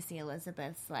gonna see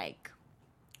Elizabeth's like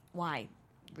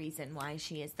reason why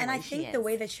she is. The And way I think she the is.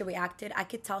 way that she reacted, I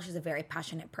could tell she's a very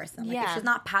passionate person. Like, Yeah. if she's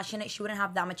not passionate, she wouldn't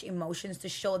have that much emotions to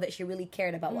show that she really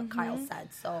cared about what Kyle said.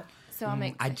 So, So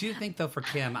I'm I do think though for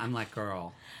Kim, I'm like,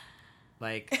 girl,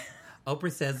 like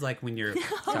Oprah says, like when you're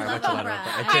sorry, what you love Oprah.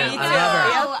 I do. I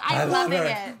love her. I'm loving her.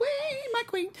 it. Wee, my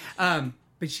queen.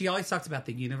 But she always talks about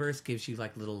the universe gives you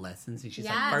like little lessons, and she's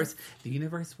like, Yes. first the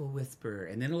universe will whisper,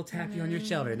 and then it'll tap you on your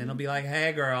shoulder, and then it'll be like,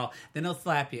 "Hey, girl," then it'll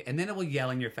slap you, and then it will yell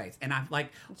in your face. And I'm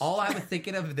like, all I was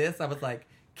thinking of this, I was like,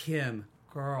 Kim,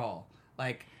 girl,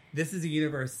 like this is the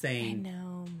universe saying,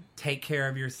 No. take care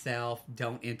of yourself,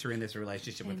 don't enter in this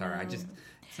relationship with her. know.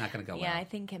 It's not going to go Yeah, I well.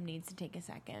 think Kim needs to take a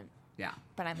second, Yeah.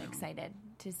 but I'm excited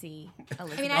to see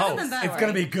Elizabeth. I mean, I Oh, haven't been it's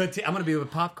going to be good. I'm going to be with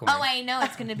popcorn. Oh, I know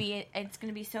it's gonna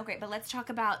be so great. But let's talk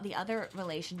about the other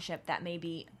relationship that may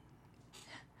be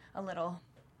a little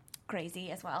crazy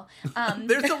as well.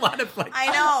 There's a lot of like. I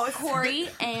know. Corey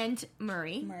and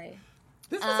Murray. Murray.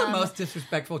 This was the most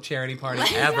disrespectful charity party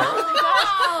ever.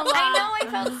 I know. I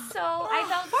felt so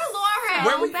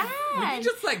Were we, bad. were you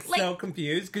just like so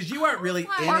confused because you weren't really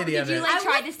in Or any did of you it? like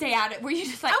try to stay out? Were you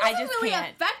just like I I wasn't just really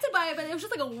can't? affected by it, but it was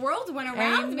just like a whirlwind I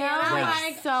around me. And I'm know.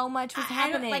 like, So much was I don't-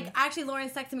 happening. like actually,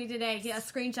 Lawrence texted me today. He had a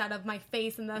screenshot of my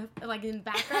face in the like in the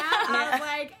background. I was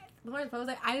like, Lawrence, I was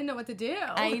like, I didn't know what to do.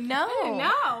 I know. I didn't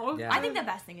know. Yeah. I think the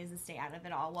best thing is to stay out of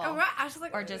it all. Well, Oh, right. I was just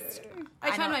like, or just I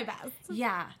tried don't- my best.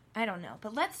 Yeah, I don't know,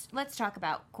 but let's talk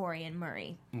about Corey and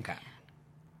Murray. Okay.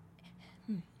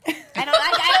 I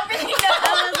don't really know.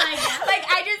 I was like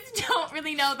I just don't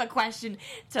really know the question.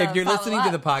 To If you're follow listening up.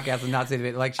 to the podcast and not saying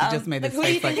it, like she just made this Who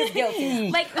do you face like. think is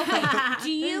guilty? Like, okay, do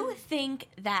you think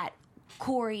that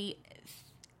Corey?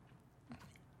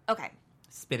 Okay,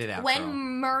 Spit it out. when girl.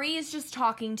 Murray is just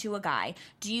talking to a guy,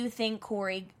 do you think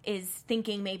Corey is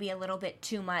thinking maybe a little bit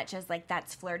too much as like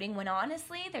that's flirting when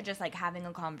honestly they're just like having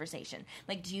a conversation?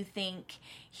 Like, do you think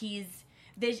he's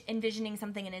envisioning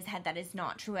something in his head that is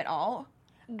not true at all?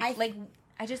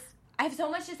 I have so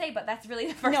much to say, but that's really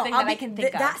the first thing that I can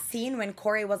think of. That scene when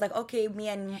Corey was like, okay, me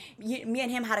and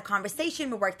him had a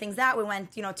conversation, we worked things out, we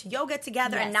went, to yoga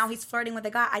together, Yes. and now he's flirting with a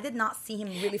guy. I did not see him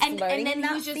really and flirting then in he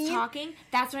that was just scene. talking.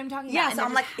 That's what I'm talking Yeah, about. so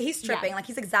I'm like, he's tripping, Yeah. like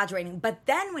he's exaggerating. But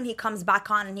then when he comes back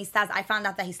on and he says, I found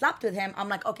out that he slept with him, I'm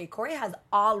like, okay, Corey has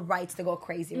all rights to go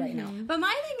crazy right now. But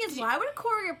my thing is, why would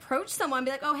Corey approach someone and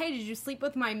be like, "Oh, hey, did you sleep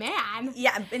with my man?"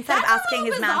 Yeah, instead of That's a asking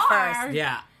little his man bizarre. first.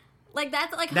 Yeah. Like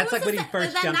that's That's who like is when to he say-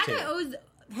 first that jumped guy in. owes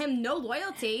him no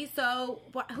loyalty. So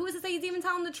who is to say he's even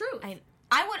telling the truth?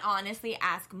 I would honestly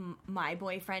ask my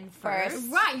boyfriend first.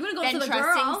 Right, you wouldn't go than to the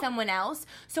trusting girl. someone else.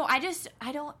 So I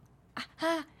don't.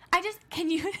 Can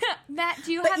you, Matt,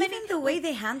 do you But have even any? the way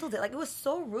they handled it, like, it was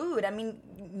so rude. I mean,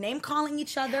 name calling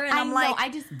each other, and I I'm know, like, I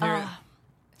just, They're-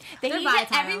 they They're need to,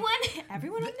 volatile.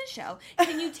 everyone on the show,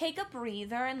 can you take a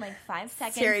breather in like 5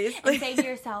 seconds Seriously. and say to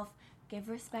yourself, give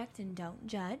respect and don't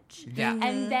judge, Yeah.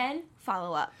 and then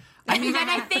follow up. I mean- and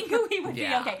I think we would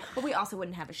Yeah. be okay, but we also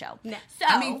wouldn't have a show. No. So,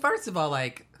 I mean, first of all,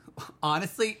 like,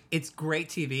 honestly, it's great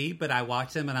TV, but I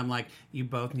watch them and I'm like, you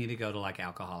both need to go to, like,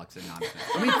 Alcoholics Anonymous.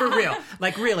 I mean, for real.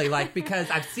 Like, really, like,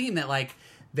 because I've seen that, like,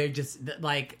 they're just,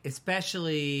 like,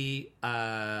 especially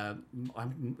Murray.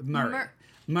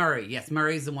 Murray, yes.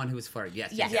 Murray's the one who was flirting.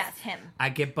 Yes, yes, him. I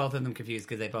get both of them confused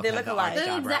because they both They have look the alike. arched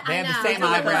They're eyebrows. exact- They have I the know. same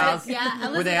Elizabeth- eyebrows. yeah, where they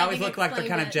Elizabeth, always I look think, like they're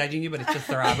kind of explained judging you, but it's just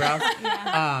their eyebrows.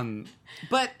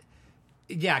 But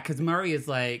yeah, because Murray is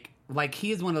like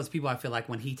he is one of those people. I feel like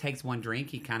when he takes one drink,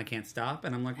 he kind of can't stop,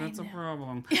 and I'm like, that's a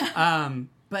problem.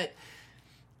 But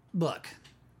look,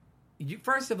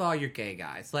 first of all, you're gay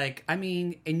guys. Like, I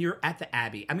mean, and you're at the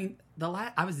Abbey. I mean,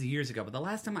 I was years ago, but the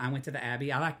last time I went to the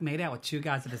Abbey, I like made out with 2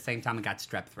 guys at the same time and got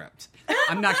strep throat.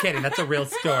 I'm not kidding. That's a real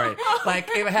story. Like,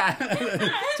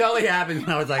 it totally happened when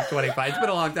I was like 25. It's been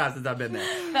a long time since I've been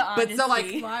there. But so like,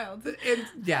 honesty. Wild.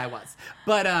 yeah, it was.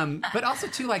 But also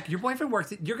too, like, your boyfriend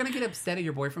works. You're gonna get upset at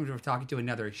your boyfriend for talking to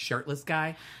another shirtless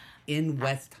guy in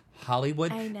West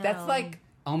Hollywood. I know. That's like,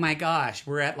 oh my gosh,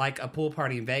 we're at like a pool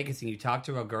party in Vegas and you talk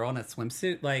to a girl in a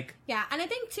swimsuit. Like, Yeah, and I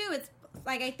think too, it's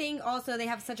like I think also they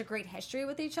have such a great history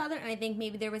with each other, and I think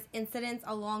maybe there was incidents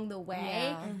along the way,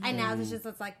 Yeah. and now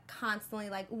it's like constantly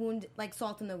like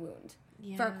salt in the wound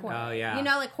for Corey. Oh, yeah. You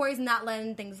know, like Corey's not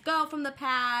letting things go from the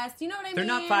past. You know what I mean? they're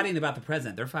not fighting about the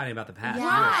present; they're fighting about the past. Yeah,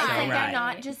 You're it's so like right. they're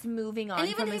not just moving on And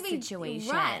even from a if he,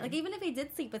 situation. right? Like even if he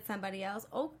did sleep with somebody else,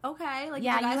 okay, like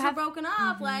Yeah, you guys you are have- broken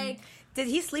up, like. did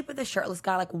he sleep with the shirtless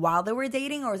guy, like, while they were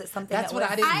dating, or is it something That's that what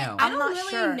was... I didn't I know. don't not really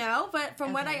sure. know, but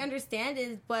from what I understand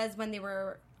was when they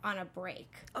were on a break.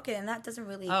 Okay, and that doesn't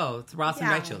really... Oh, it's Ross and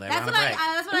Yeah. Rachel. They were That's on a what break.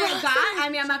 that's what I got. I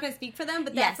mean, I'm not going to speak for them,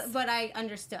 but that's Yes. what I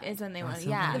understood. Is when they want, so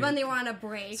yeah. right. When they were on a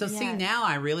break. So see, Yeah. now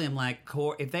I really am like,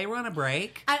 if they were on a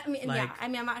break, I mean, like, yeah. I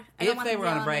mean, I'm not. I don't if want they them were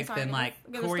to on yell a at me, break, so then I'm like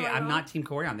gonna get the Corey, story I'm wrong. not Team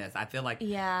Corey on this. I feel like,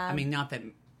 Yeah. I mean, not that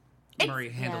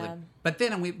Murray handled yeah. it, but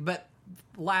then but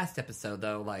last episode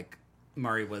though, like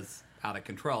Murray was out of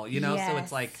control, you know. So Yes.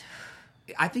 it's like,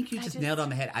 I think you just just- nailed it on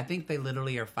the head. I think they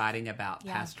literally are fighting about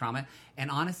Yeah. past trauma,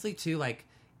 and honestly, too, like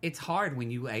it's hard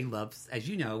when you love, as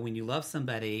you know, when you love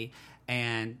somebody.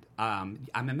 And I'm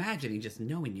imagining just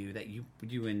knowing you that you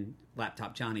and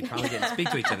Laptop Johnny probably didn't speak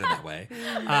to each other that way.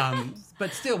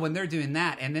 But still, when they're doing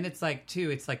that, and then it's like too,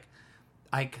 it's like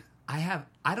I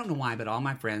don't know why, but all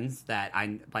my friends that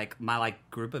I like, my like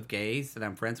group of gays that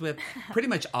I'm friends with, pretty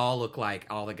much all look like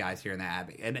all the guys here in the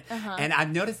Abbey. And and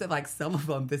I've noticed that like some of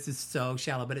them, this is so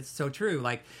shallow, but it's so true.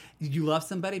 Like you love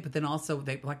somebody, but then also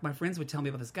they like my friends would tell me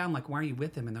about this guy. I'm like, why are you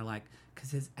with him? And they're like, because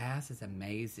his ass is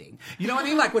amazing. You know what I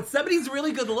mean? Like when somebody's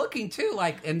really good looking too,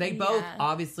 like, and they both Yeah.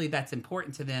 obviously that's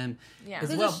important to them Yeah. as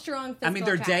There's a well. strong I mean, physical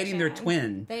they're dating their attraction.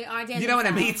 twin. They are dating You know what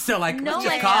I mean? themselves. So like, No, let's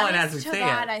just like, call it as honest we to see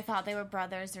God, it. I thought they were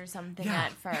brothers or something Yeah.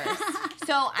 at first.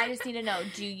 So I just need to know: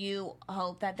 do you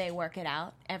hope that they work it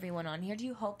out? Everyone on here, do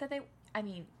you hope that they? I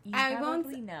mean, you I won't-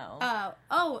 probably know.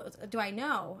 Do I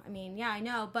know? I mean, yeah, I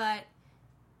know, but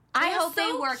I they're hope they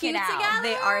so work it cute out. together.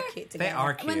 They are cute together. They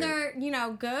are cute. when they're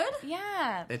good.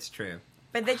 Yeah. It's true.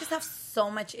 But they just have so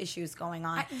much issues going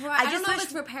on. I don't know if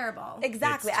it's repairable.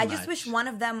 Exactly. It's too I just wish much. one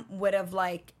of them would have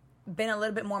like been a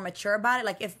little bit more mature about it.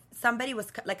 Like if somebody was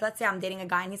like, let's say I'm dating a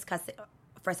guy and he's cussing.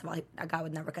 First of all, a guy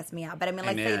would never cuss me out. But I mean,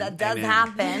 let's say Amen. that does Amen.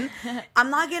 happen.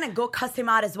 I'm not gonna go cuss him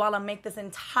out as well and make this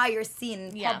entire scene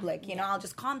in Yeah. public. You know, I'll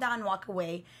just calm down, walk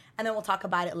away, and then we'll talk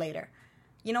about it later.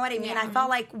 You know what I mean? Yeah. I felt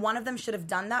like one of them should have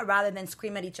done that rather than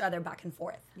scream at each other back and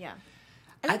forth. Yeah.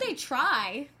 I think they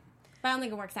try, but I don't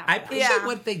think it works out. I for them. appreciate Yeah.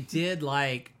 what they did,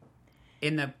 like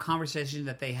in the conversation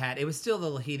that they had. It was still a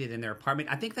little heated in their apartment.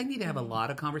 I think they need to have a lot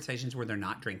of conversations where they're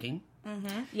not drinking,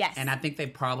 Yes. and I think they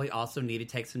probably also need to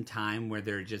take some time where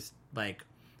they're just like,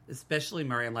 especially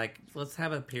Murray. I'm like, let's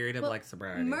have a period of like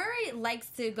sobriety. Murray likes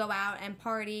to go out and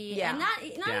party, Yeah. and not Yeah.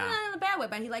 even in a bad way,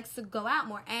 but he likes to go out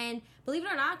more. And believe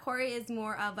it or not, Corey is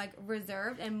more of like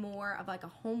reserved and more of like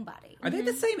a homebody. Are they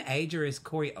the same age, or is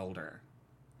Corey older?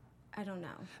 I don't know.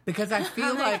 Because I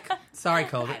feel like, sorry,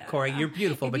 Corey, you're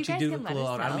beautiful, If but you you guys do can look let a little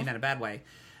us older. I don't know. mean that in a bad way,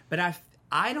 but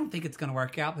I don't think it's going to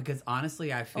work out because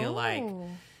honestly, I feel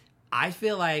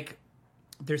like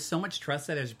there's so much trust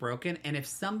that is broken, and if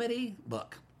somebody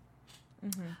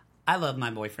I love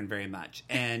my boyfriend very much,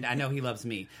 and I know he loves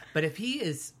me, but if he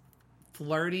is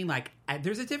flirting, like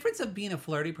there's a difference of being a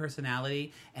flirty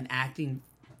personality and acting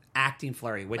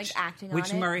flirty, which Like acting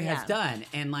which on it? Murray has Yeah. done,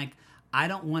 and like I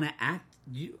don't want to act.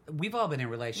 We've all been in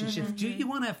relationships. Do you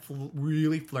want to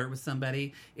really flirt with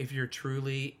somebody if you're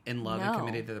truly in love and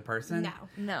committed to the person?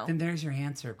 No. Then there's your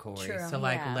answer, Corey. True. So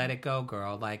let it go,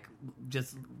 girl. Like,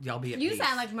 just y'all be at You peace.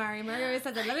 sound like Murray. Murray always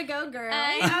says, "Let it go, girl."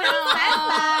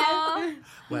 I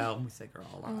Well, we say girl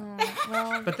a lot,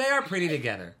 well, but they are pretty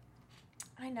together.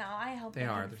 I know. I hope They they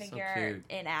are. can They're so figure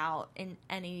cute. it out in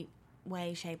any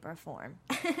way, shape, or form.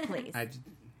 Please.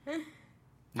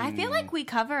 I feel like we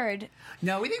covered.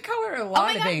 No, we didn't cover a lot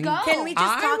my of God, things. go. Can we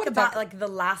just I talk wanna about talk- like the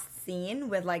last scene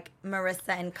with like Marissa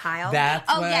and Kyle? That's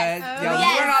Oh, what. yes. Yo, Oh, you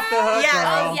yes. weren't off the hook, Yes.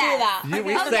 girl. Oh, yes. You,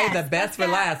 we Okay. saved Yes. the best for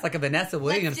last, like a Vanessa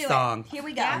Williams do it. song. Here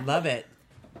we go. I love it.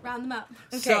 Round them up.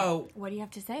 So, What do you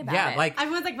have to say about yeah, it? like,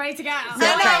 Everyone's like ready to go. No, Okay.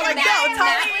 like, Matt, no,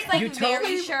 Matt was like You very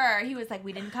totally- sure. He was like,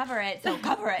 we didn't cover it, so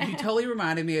cover it. you totally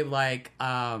reminded me of like,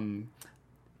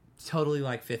 totally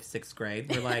like 5th, 6th grade.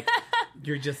 Where like,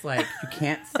 you're just like, you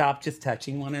can't stop just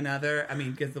touching one another. I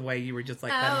mean, because the way you were just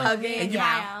like, hugging, and you-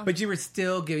 yeah. but you were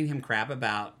still giving him crap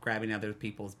about grabbing other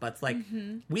people's butts. Like,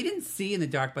 we didn't see in the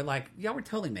dark, but like, y'all were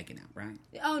totally making out, right?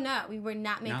 Oh no, we were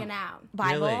not making No. out.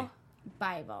 Bible. Really?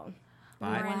 Bible.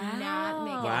 Bi- We were not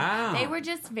making out. Wow. They were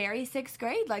just very 6th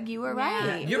grade. Like you were Yeah.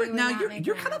 right. We You're were now not you're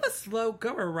making kind out. of a slow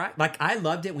goer, right? Like I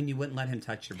loved it when you wouldn't let him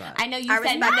touch your butt. I know you I said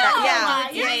respect no. that.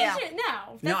 Yeah. Yeah. Yeah.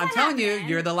 No. no, I'm telling you,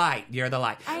 you're the light. You're the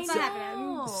light. That's I not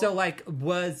happening. know. So like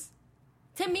was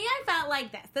To me, I felt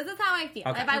like this. This is how I feel.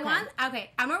 Okay. If I Okay. want,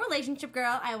 I'm a relationship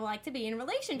girl. I would like to be in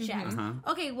relationships. Uh-huh.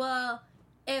 Okay, well,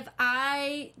 if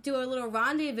I do a little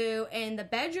rendezvous in the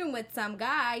bedroom with some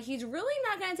guy, he's really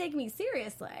not going to take me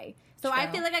seriously. So I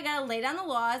True. feel like I gotta lay down the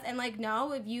laws and like,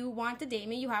 no, if you want to date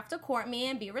me, you have to court me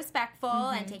and be respectful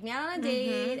and take me out on a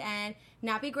date and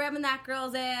not be grabbing that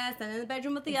girl's ass and in the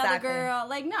bedroom with the other Exactly. girl.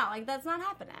 Like, no, like that's not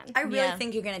happening. I really Yeah.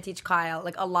 think you're gonna teach Kyle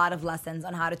like a lot of lessons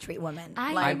on how to treat women.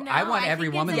 I like, know. I want I every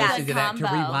think woman it's a listening to good that to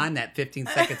combo. rewind that 15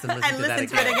 seconds and listen and to that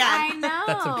listen to it again. I know.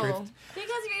 That's some truth.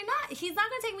 Because he's not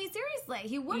gonna take me seriously.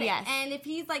 He wouldn't. Yes. And if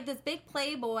he's like this big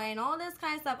playboy and all this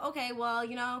kind of stuff, okay, well,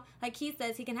 you know, like he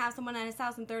says, he can have someone at his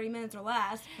house in 30 minutes or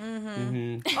less.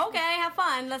 Okay, have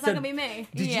fun. That's So, not gonna be me.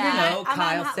 Did Yeah. you know I'm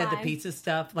on Kyle said the hotline. pizza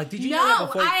stuff? Like, did you No, know that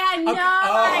before? I had no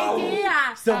Okay.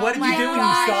 idea. So what did you my do when you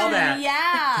God, saw that?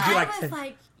 yeah. Did you like I say- was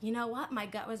like, you know what? My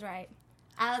gut was right.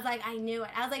 I was like, I knew it.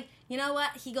 I was like, you know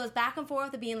what? He goes back and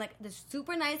forth of being like this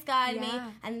super nice guy to me, Yeah.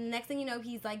 and the next thing you know,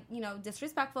 he's like, you know,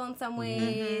 disrespectful in some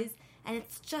ways, and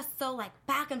it's just so like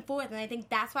back and forth. And I think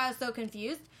that's why I was so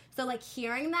confused. So like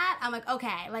hearing that, I'm like,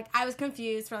 okay, like I was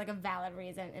confused for like a valid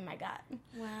reason in my gut.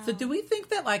 So do we think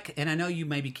that like, and I know you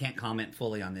maybe can't comment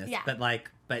fully on this, Yeah. but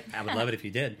I would love it if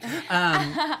you did.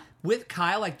 With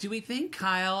Kyle, like, do we think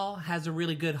Kyle has a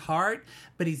really good heart,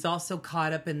 but he's also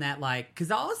caught up in that like,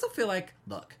 because I also feel like,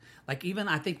 look, like even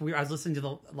I think I was listening to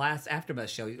the last AfterBuzz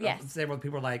show. Yes. Several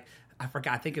people were like, I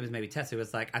forgot. I think it was maybe Tessa. It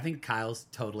was like, I think Kyle's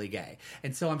totally gay,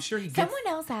 and so I'm sure he gets. Someone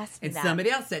else asked me And that. somebody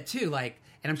else said too, like,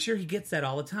 and I'm sure he gets that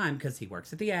all the time because he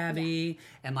works at the Abbey,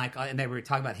 and like, and they were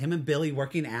talking about him and Billy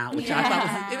working out, which I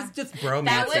thought was just That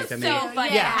bromantic was to me. so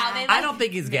funny. Yeah, How they, I like, don't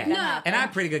think he's gay, No. and I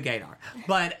have pretty good gaydar,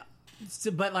 but.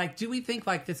 But like, do we think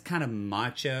like this kind of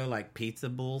macho, like pizza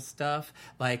bull stuff?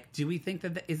 Like, do we think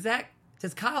that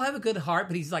does Kyle have a good heart,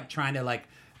 but he's like trying to like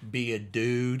be a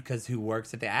dude because who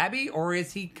works at the Abbey, or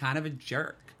is he kind of a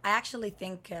jerk? I actually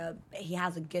think he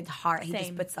has a good heart. He just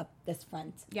Same. puts up this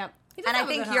front. Yep. He does And I have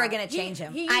a think good you're heart. gonna change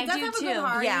him. He I does do have a too. good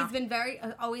heart. Yeah. He's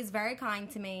been always very kind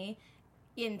to me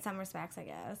in some respects, I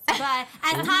guess. But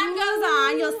as time goes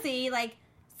on, you'll see like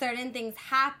certain things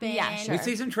happen. Yeah, sure. We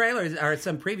see some trailers or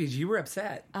some previews. You were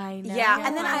upset. I know. Yeah,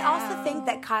 and then I Wow. also think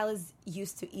that Kyle is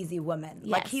used to easy women.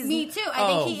 Like Yes. he's Me too. I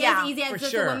think he yeah, is easy for as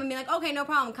just sure. a woman being like, okay, no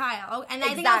problem, Kyle. Oh, and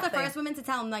I think I was the Exactly. first woman to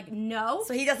tell him like no.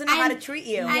 So he doesn't know how to treat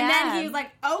you. And Yeah. then he was like,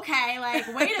 okay,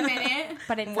 like wait a minute.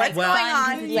 But it's What's like going fun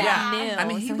 'cause on? it's Yeah. new, I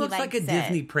mean, he so looks like a likes it.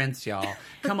 Disney prince, y'all.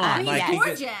 Come on, He's like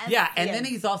gorgeous. yeah, and He then is.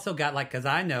 he's also got like, because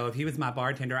I know if he was my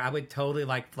bartender, I would totally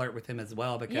like flirt with him as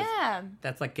well because Yeah.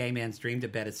 that's like gay man's dream to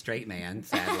bet a straight man.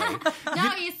 Sadly, No,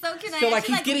 he's so cute. So, I like,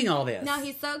 actually, he's getting all this. No,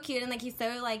 he's so cute and like he's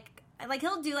so like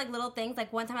he'll do like little things.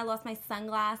 Like one time I lost my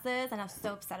sunglasses and I was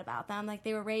so upset about them. Like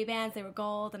they were Ray-Bans, they were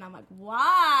gold, and I'm like,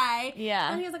 why?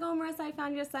 Yeah. And he was like, oh Marissa, I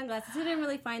found your sunglasses. He didn't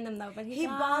really find them though, but he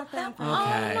bought them. for me.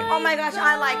 Okay. Oh my gosh,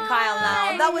 I like Kyle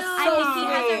now. That was I so think he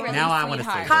has a sweet. really Now I sweet wanna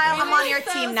heart. say Kyle, it. I'm on your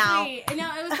team now. Sweet.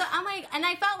 No, it was. So, I'm like, and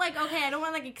I felt like, okay, I don't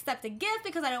want to like accept a gift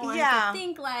because I don't want Yeah. him to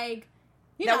think like,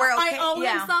 you That know, we're okay, I owe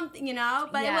yeah. him something, you know.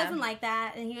 But Yeah. it wasn't like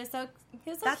that, and he was so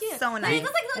That's cute. so But he nice.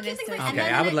 does like That little is cute so things. And okay,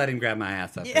 then I would let him grab my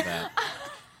ass after that.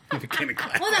 If it came in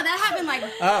class. Well, no, that happened like.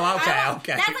 Oh, okay,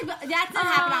 okay. That didn't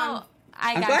happen on.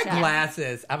 I'm gotcha. glad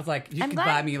glasses. I was like, you could glad-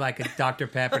 buy me like a Dr.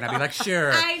 Pepper, and I'd be like,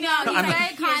 sure. I know. He's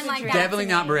very kind like that. Definitely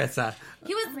to not me. Marissa.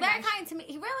 He was very kind to me.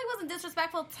 He really wasn't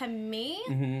disrespectful to me.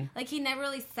 Mm-hmm. Like, he never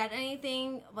really said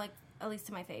anything, like, at least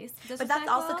to my face. But that's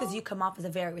also because you come off as a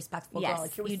very respectful Yes, girl.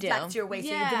 Like, you you do. respect your way, so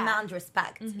Yeah. you demand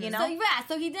respect, you know? So, yeah,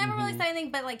 so he never really said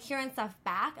anything, but, like, hearing stuff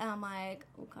back, and I'm like,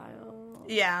 okay.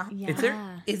 Yeah.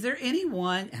 Yeah. Is there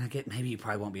anyone, and I get maybe you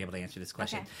probably won't be able to answer this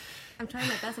question. Okay. I'm trying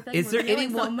my best. I feel like Is we're there revealing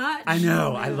anyone? so much. I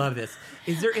know. I love this.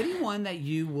 Is there anyone that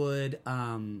you would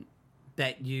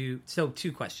So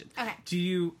 2 questions.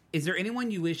 Okay. Is there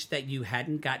anyone you wish that you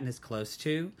hadn't gotten as close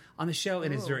to on the show,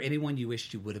 and is there anyone you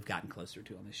wish you would have gotten closer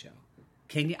to on the show?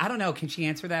 Can you? I don't know. Can she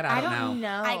answer that? I don't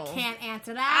know. I can't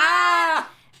answer that.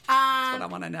 That's what I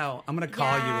want to know. I'm going to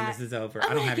call you when yeah. this is over.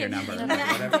 I don't have your number.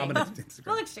 Whatever. I'm going to.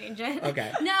 We'll exchange it.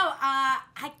 Okay. No,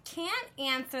 I can't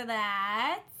answer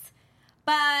that.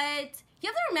 But you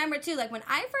have to remember too, like when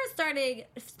I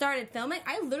first started filming,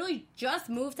 I literally just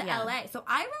moved to LA, so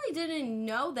I really didn't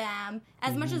know them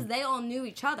as much as they all knew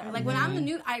each other. Like when I'm the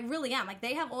new, I really am. Like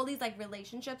they have all these like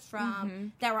relationships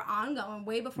from that were ongoing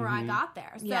way before I got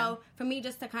there. So Yeah. for me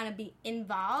just to kind of be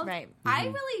involved, Right. I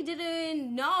really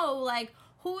didn't know like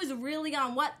who's really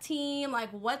on what team, like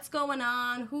what's going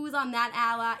on, who's on that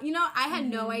ally. You know, I had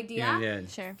no idea. Yeah.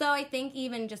 Sure. So I think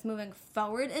even just moving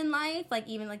forward in life, like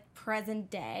even like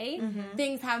present day, Mm-hmm.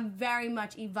 things have very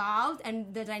much evolved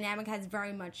and the dynamic has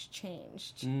very much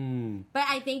changed. Mm. But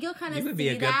I think you'll kind of You see would be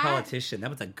a good that. politician.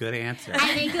 That was a good answer.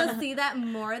 I think you'll see that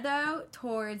more though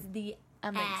towards the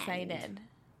I'm end. excited.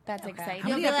 That's exciting. How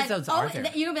many You'll be episodes like, are oh,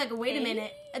 there? You're gonna be like, wait a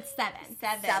minute, it's 7.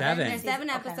 7. There's 7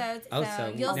 Okay. episodes. Oh, so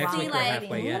so you'll next see week we're like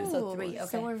halfway in. So 3, okay.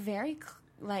 So we're very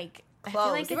I feel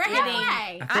Close. like it's we're getting.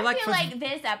 halfway. I feel like for- like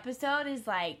this episode is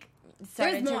like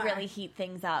starting to more. really heat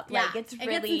things up. Yeah, Like it's it gets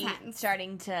really intense.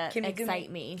 starting to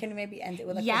excite me. Can we maybe end it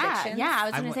with a Yeah, prediction? yeah. I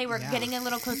was gonna I say wa- we're yeah. getting a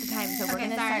little close to time, so we're Okay,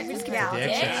 gonna sorry. start. Just Yeah.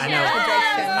 Prediction. I Prediction.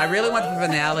 know. I really want the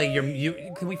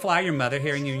finale. Can we fly your mother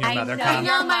here and you and your I mother know. come?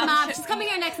 No, Your my mom mom. should- She's coming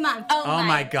here next month. Oh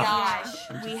my gosh. gosh.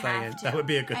 I'm We just saying, have to. that would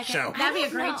be a good show. That'd be a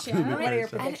great show. What are your I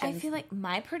predictions? feel like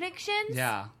my predictions.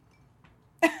 Yeah.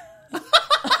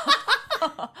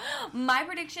 My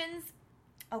predictions.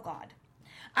 Oh God.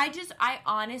 I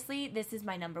honestly, this is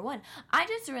my number one. I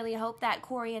just really hope that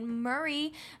Corey and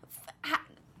Murray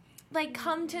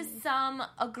come to some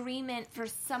agreement for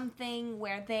something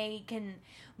where they can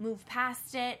move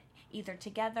past it, either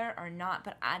together or not.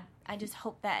 But I just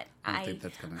hope that I don't think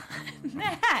that's going to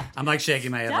Matt, I'm like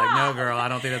shaking my head like, no, girl, I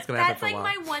don't think that's going to happen that's for a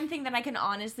like while. my one thing that I can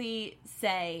honestly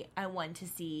say I want to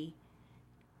see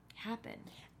happen.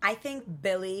 I think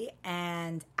Billy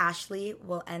and Ashley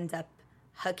will end up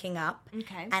hooking up.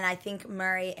 Okay. And I think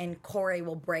Murray and Corey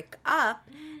will break up.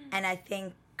 And I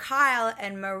think Kyle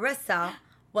and Marissa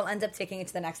will end up taking it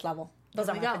to the next level. Those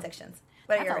are we my go. predictions.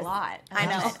 What are That's a yours? lot. I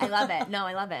know. I love it. No,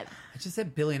 I love it. I just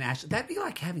said Billy and Ashley. That'd be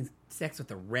like having sex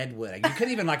with a redwood. You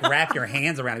couldn't even like wrap your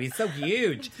hands around it. He's so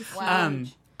huge. Wow.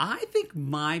 I think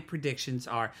my predictions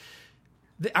are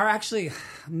actually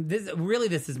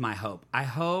this is my hope.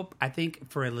 I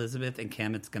think for Elizabeth and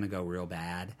Kim it's going to go real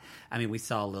bad. I mean, we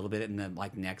saw a little bit in the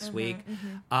next week.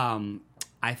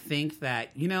 I think that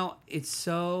it's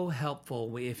so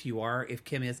helpful if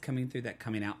Kim is coming through that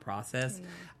coming out process.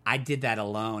 I did that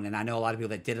alone, and I know a lot of people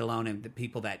that did it alone, and the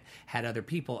people that had other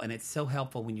people, and it's so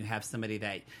helpful when you have somebody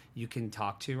that you can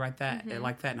talk to like that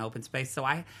in open space. So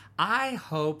I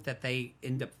hope that they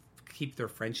end up keep their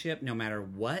friendship no matter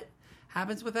what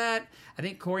happens with that. I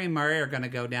think Corey and Murray are going to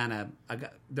go down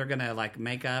they're going to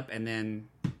make up, and then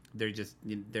they're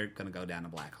going to go down a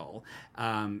black hole.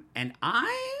 And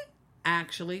I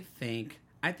actually think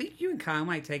you and Kyle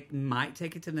might take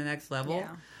it to the next level.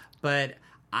 Yeah. But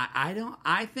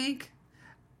I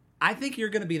think you're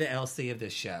going to be the LC of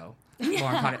this show.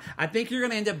 Lauren Conrad. I think you're going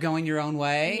to end up going your own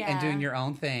way and doing your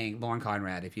own thing. Lauren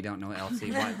Conrad, if you don't know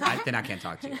LC, then I can't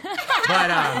talk to you.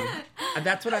 But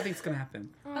that's what I think is going to happen.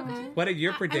 Okay. What are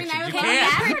your predictions? I You was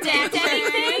can't. Predict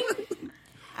anything?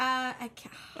 I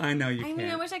can't. I know you I mean,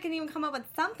 can't. I wish I could even come up with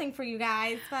something for you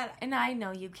guys, but And I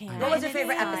know you can. What was your I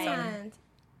favorite can't. episode?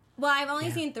 Well, I've only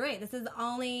seen 3.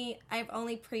 I've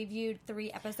only previewed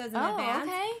 3 episodes in advance.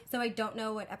 Okay. So I don't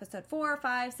know what episode 4,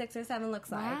 5, 6, or 7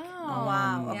 looks like.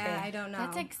 Wow. Okay. Yeah, I don't know.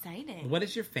 That's exciting. What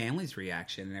is your family's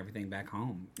reaction and everything back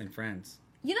home and friends?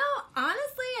 You know,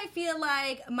 honestly, I feel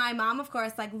like my mom, of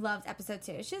course, loved episode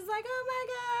 2. She's like, oh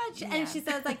my God. And she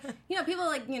says,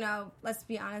 people, let's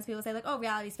be honest, people say, oh,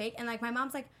 reality's fake. And, my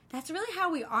mom's like, that's really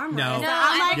how we are, Marissa. No. No,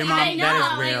 I'm like, Your mom- I know. that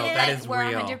is real. Like, That is we're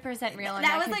real. 100% real. And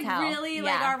that I was can tell. really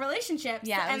our relationship.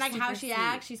 Yeah, it And was how super she sweet.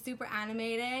 acts, she's super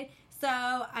animated. So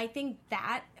I think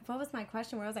that what was my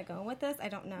question? Where was I going with this? I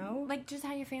don't know. Like just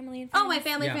how your family and Oh, friends. my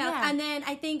family Yeah. friends. Yeah. And then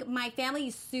I think my family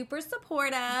is super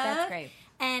supportive. That's great.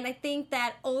 And I think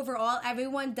that overall,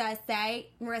 everyone does say,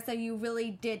 Marissa, you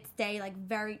really did stay like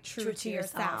very true to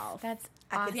yourself. That's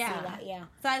I could awesome. see that, yeah.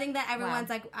 So I think that everyone's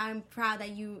like, I'm proud that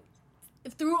you,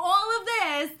 through all of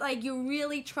this, like you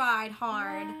really tried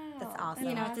hard, That's awesome.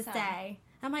 you know, to stay.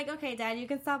 I'm like, okay, Dad, you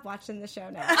can stop watching the show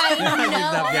now. I know.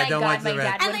 Oh Yeah, my don't God, watch my the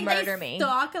rest. dad And would like murder they me.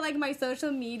 stalk like my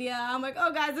social media. I'm like,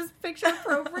 oh guys, this picture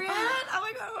appropriate? I'm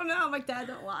like, I don't know. I'm like, Dad,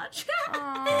 don't watch.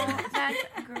 Aw, that's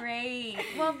great.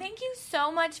 Well, thank you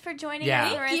so much for joining Yeah.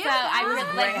 us, Thank Marissa. you. I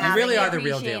really, like, You really are the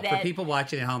real appreciate deal. For it. people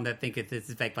watching at home that think this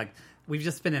is fake, like we've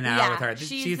just spent an hour with her.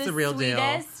 She's the real deal.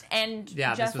 sweetest, and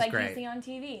Yeah, just this was like great. you see on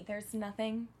TV, there's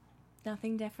nothing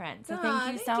different. So Aw,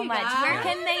 thank you so thank you, much. guys. Where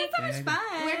can they? So much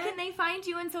fun. Where can they find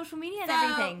you on social media and So,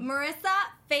 everything? Marissa,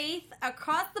 Faith,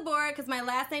 across the board, because my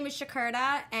last name is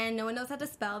Shakurta, and no one knows how to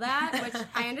spell that, which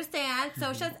I understand.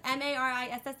 So it's just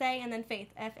Marissa, and then Faith,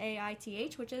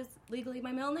 Faith, which is legally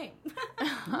my middle name.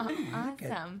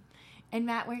 Awesome. And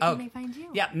Matt, where can they find you?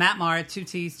 Yeah, Matt Marr, 2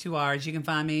 T's, 2 R's. You can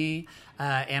find me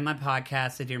and my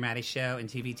podcast, The Dear Maddie Show, and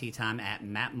TV Tea Time at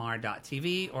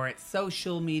mattmarr.tv or at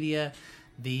social media,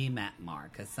 The Matt Marr,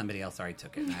 because somebody else already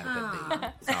took it and I had a good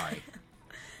lead. Sorry.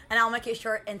 And I'll make it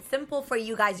short and simple for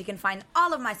you guys. You can find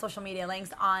all of my social media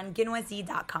links on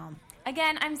ginwazi.com.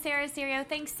 Again, I'm Sarah Serio.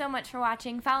 Thanks so much for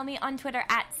watching. Follow me on Twitter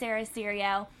at Sarah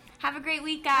Serio. Have a great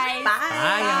week, guys. Bye.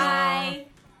 Bye.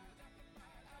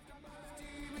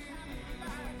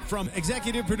 From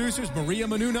executive producers Maria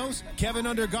Menounos, Kevin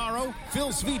Undergaro, Phil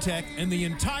Svitek, and the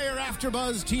entire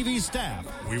AfterBuzz TV staff,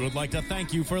 we would like to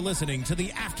thank you for listening to the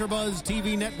AfterBuzz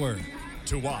TV network.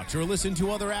 To watch or listen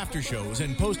to other after shows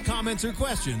and post comments or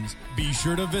questions, be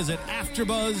sure to visit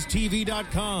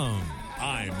AfterBuzzTV.com.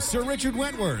 I'm Sir Richard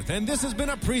Wentworth, and this has been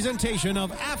a presentation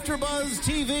of AfterBuzz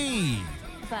TV.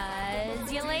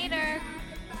 Buzz you later.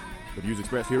 The views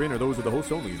expressed herein are those of the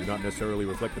host only and do not necessarily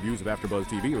reflect the views of AfterBuzz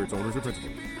TV or its owners or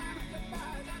principals.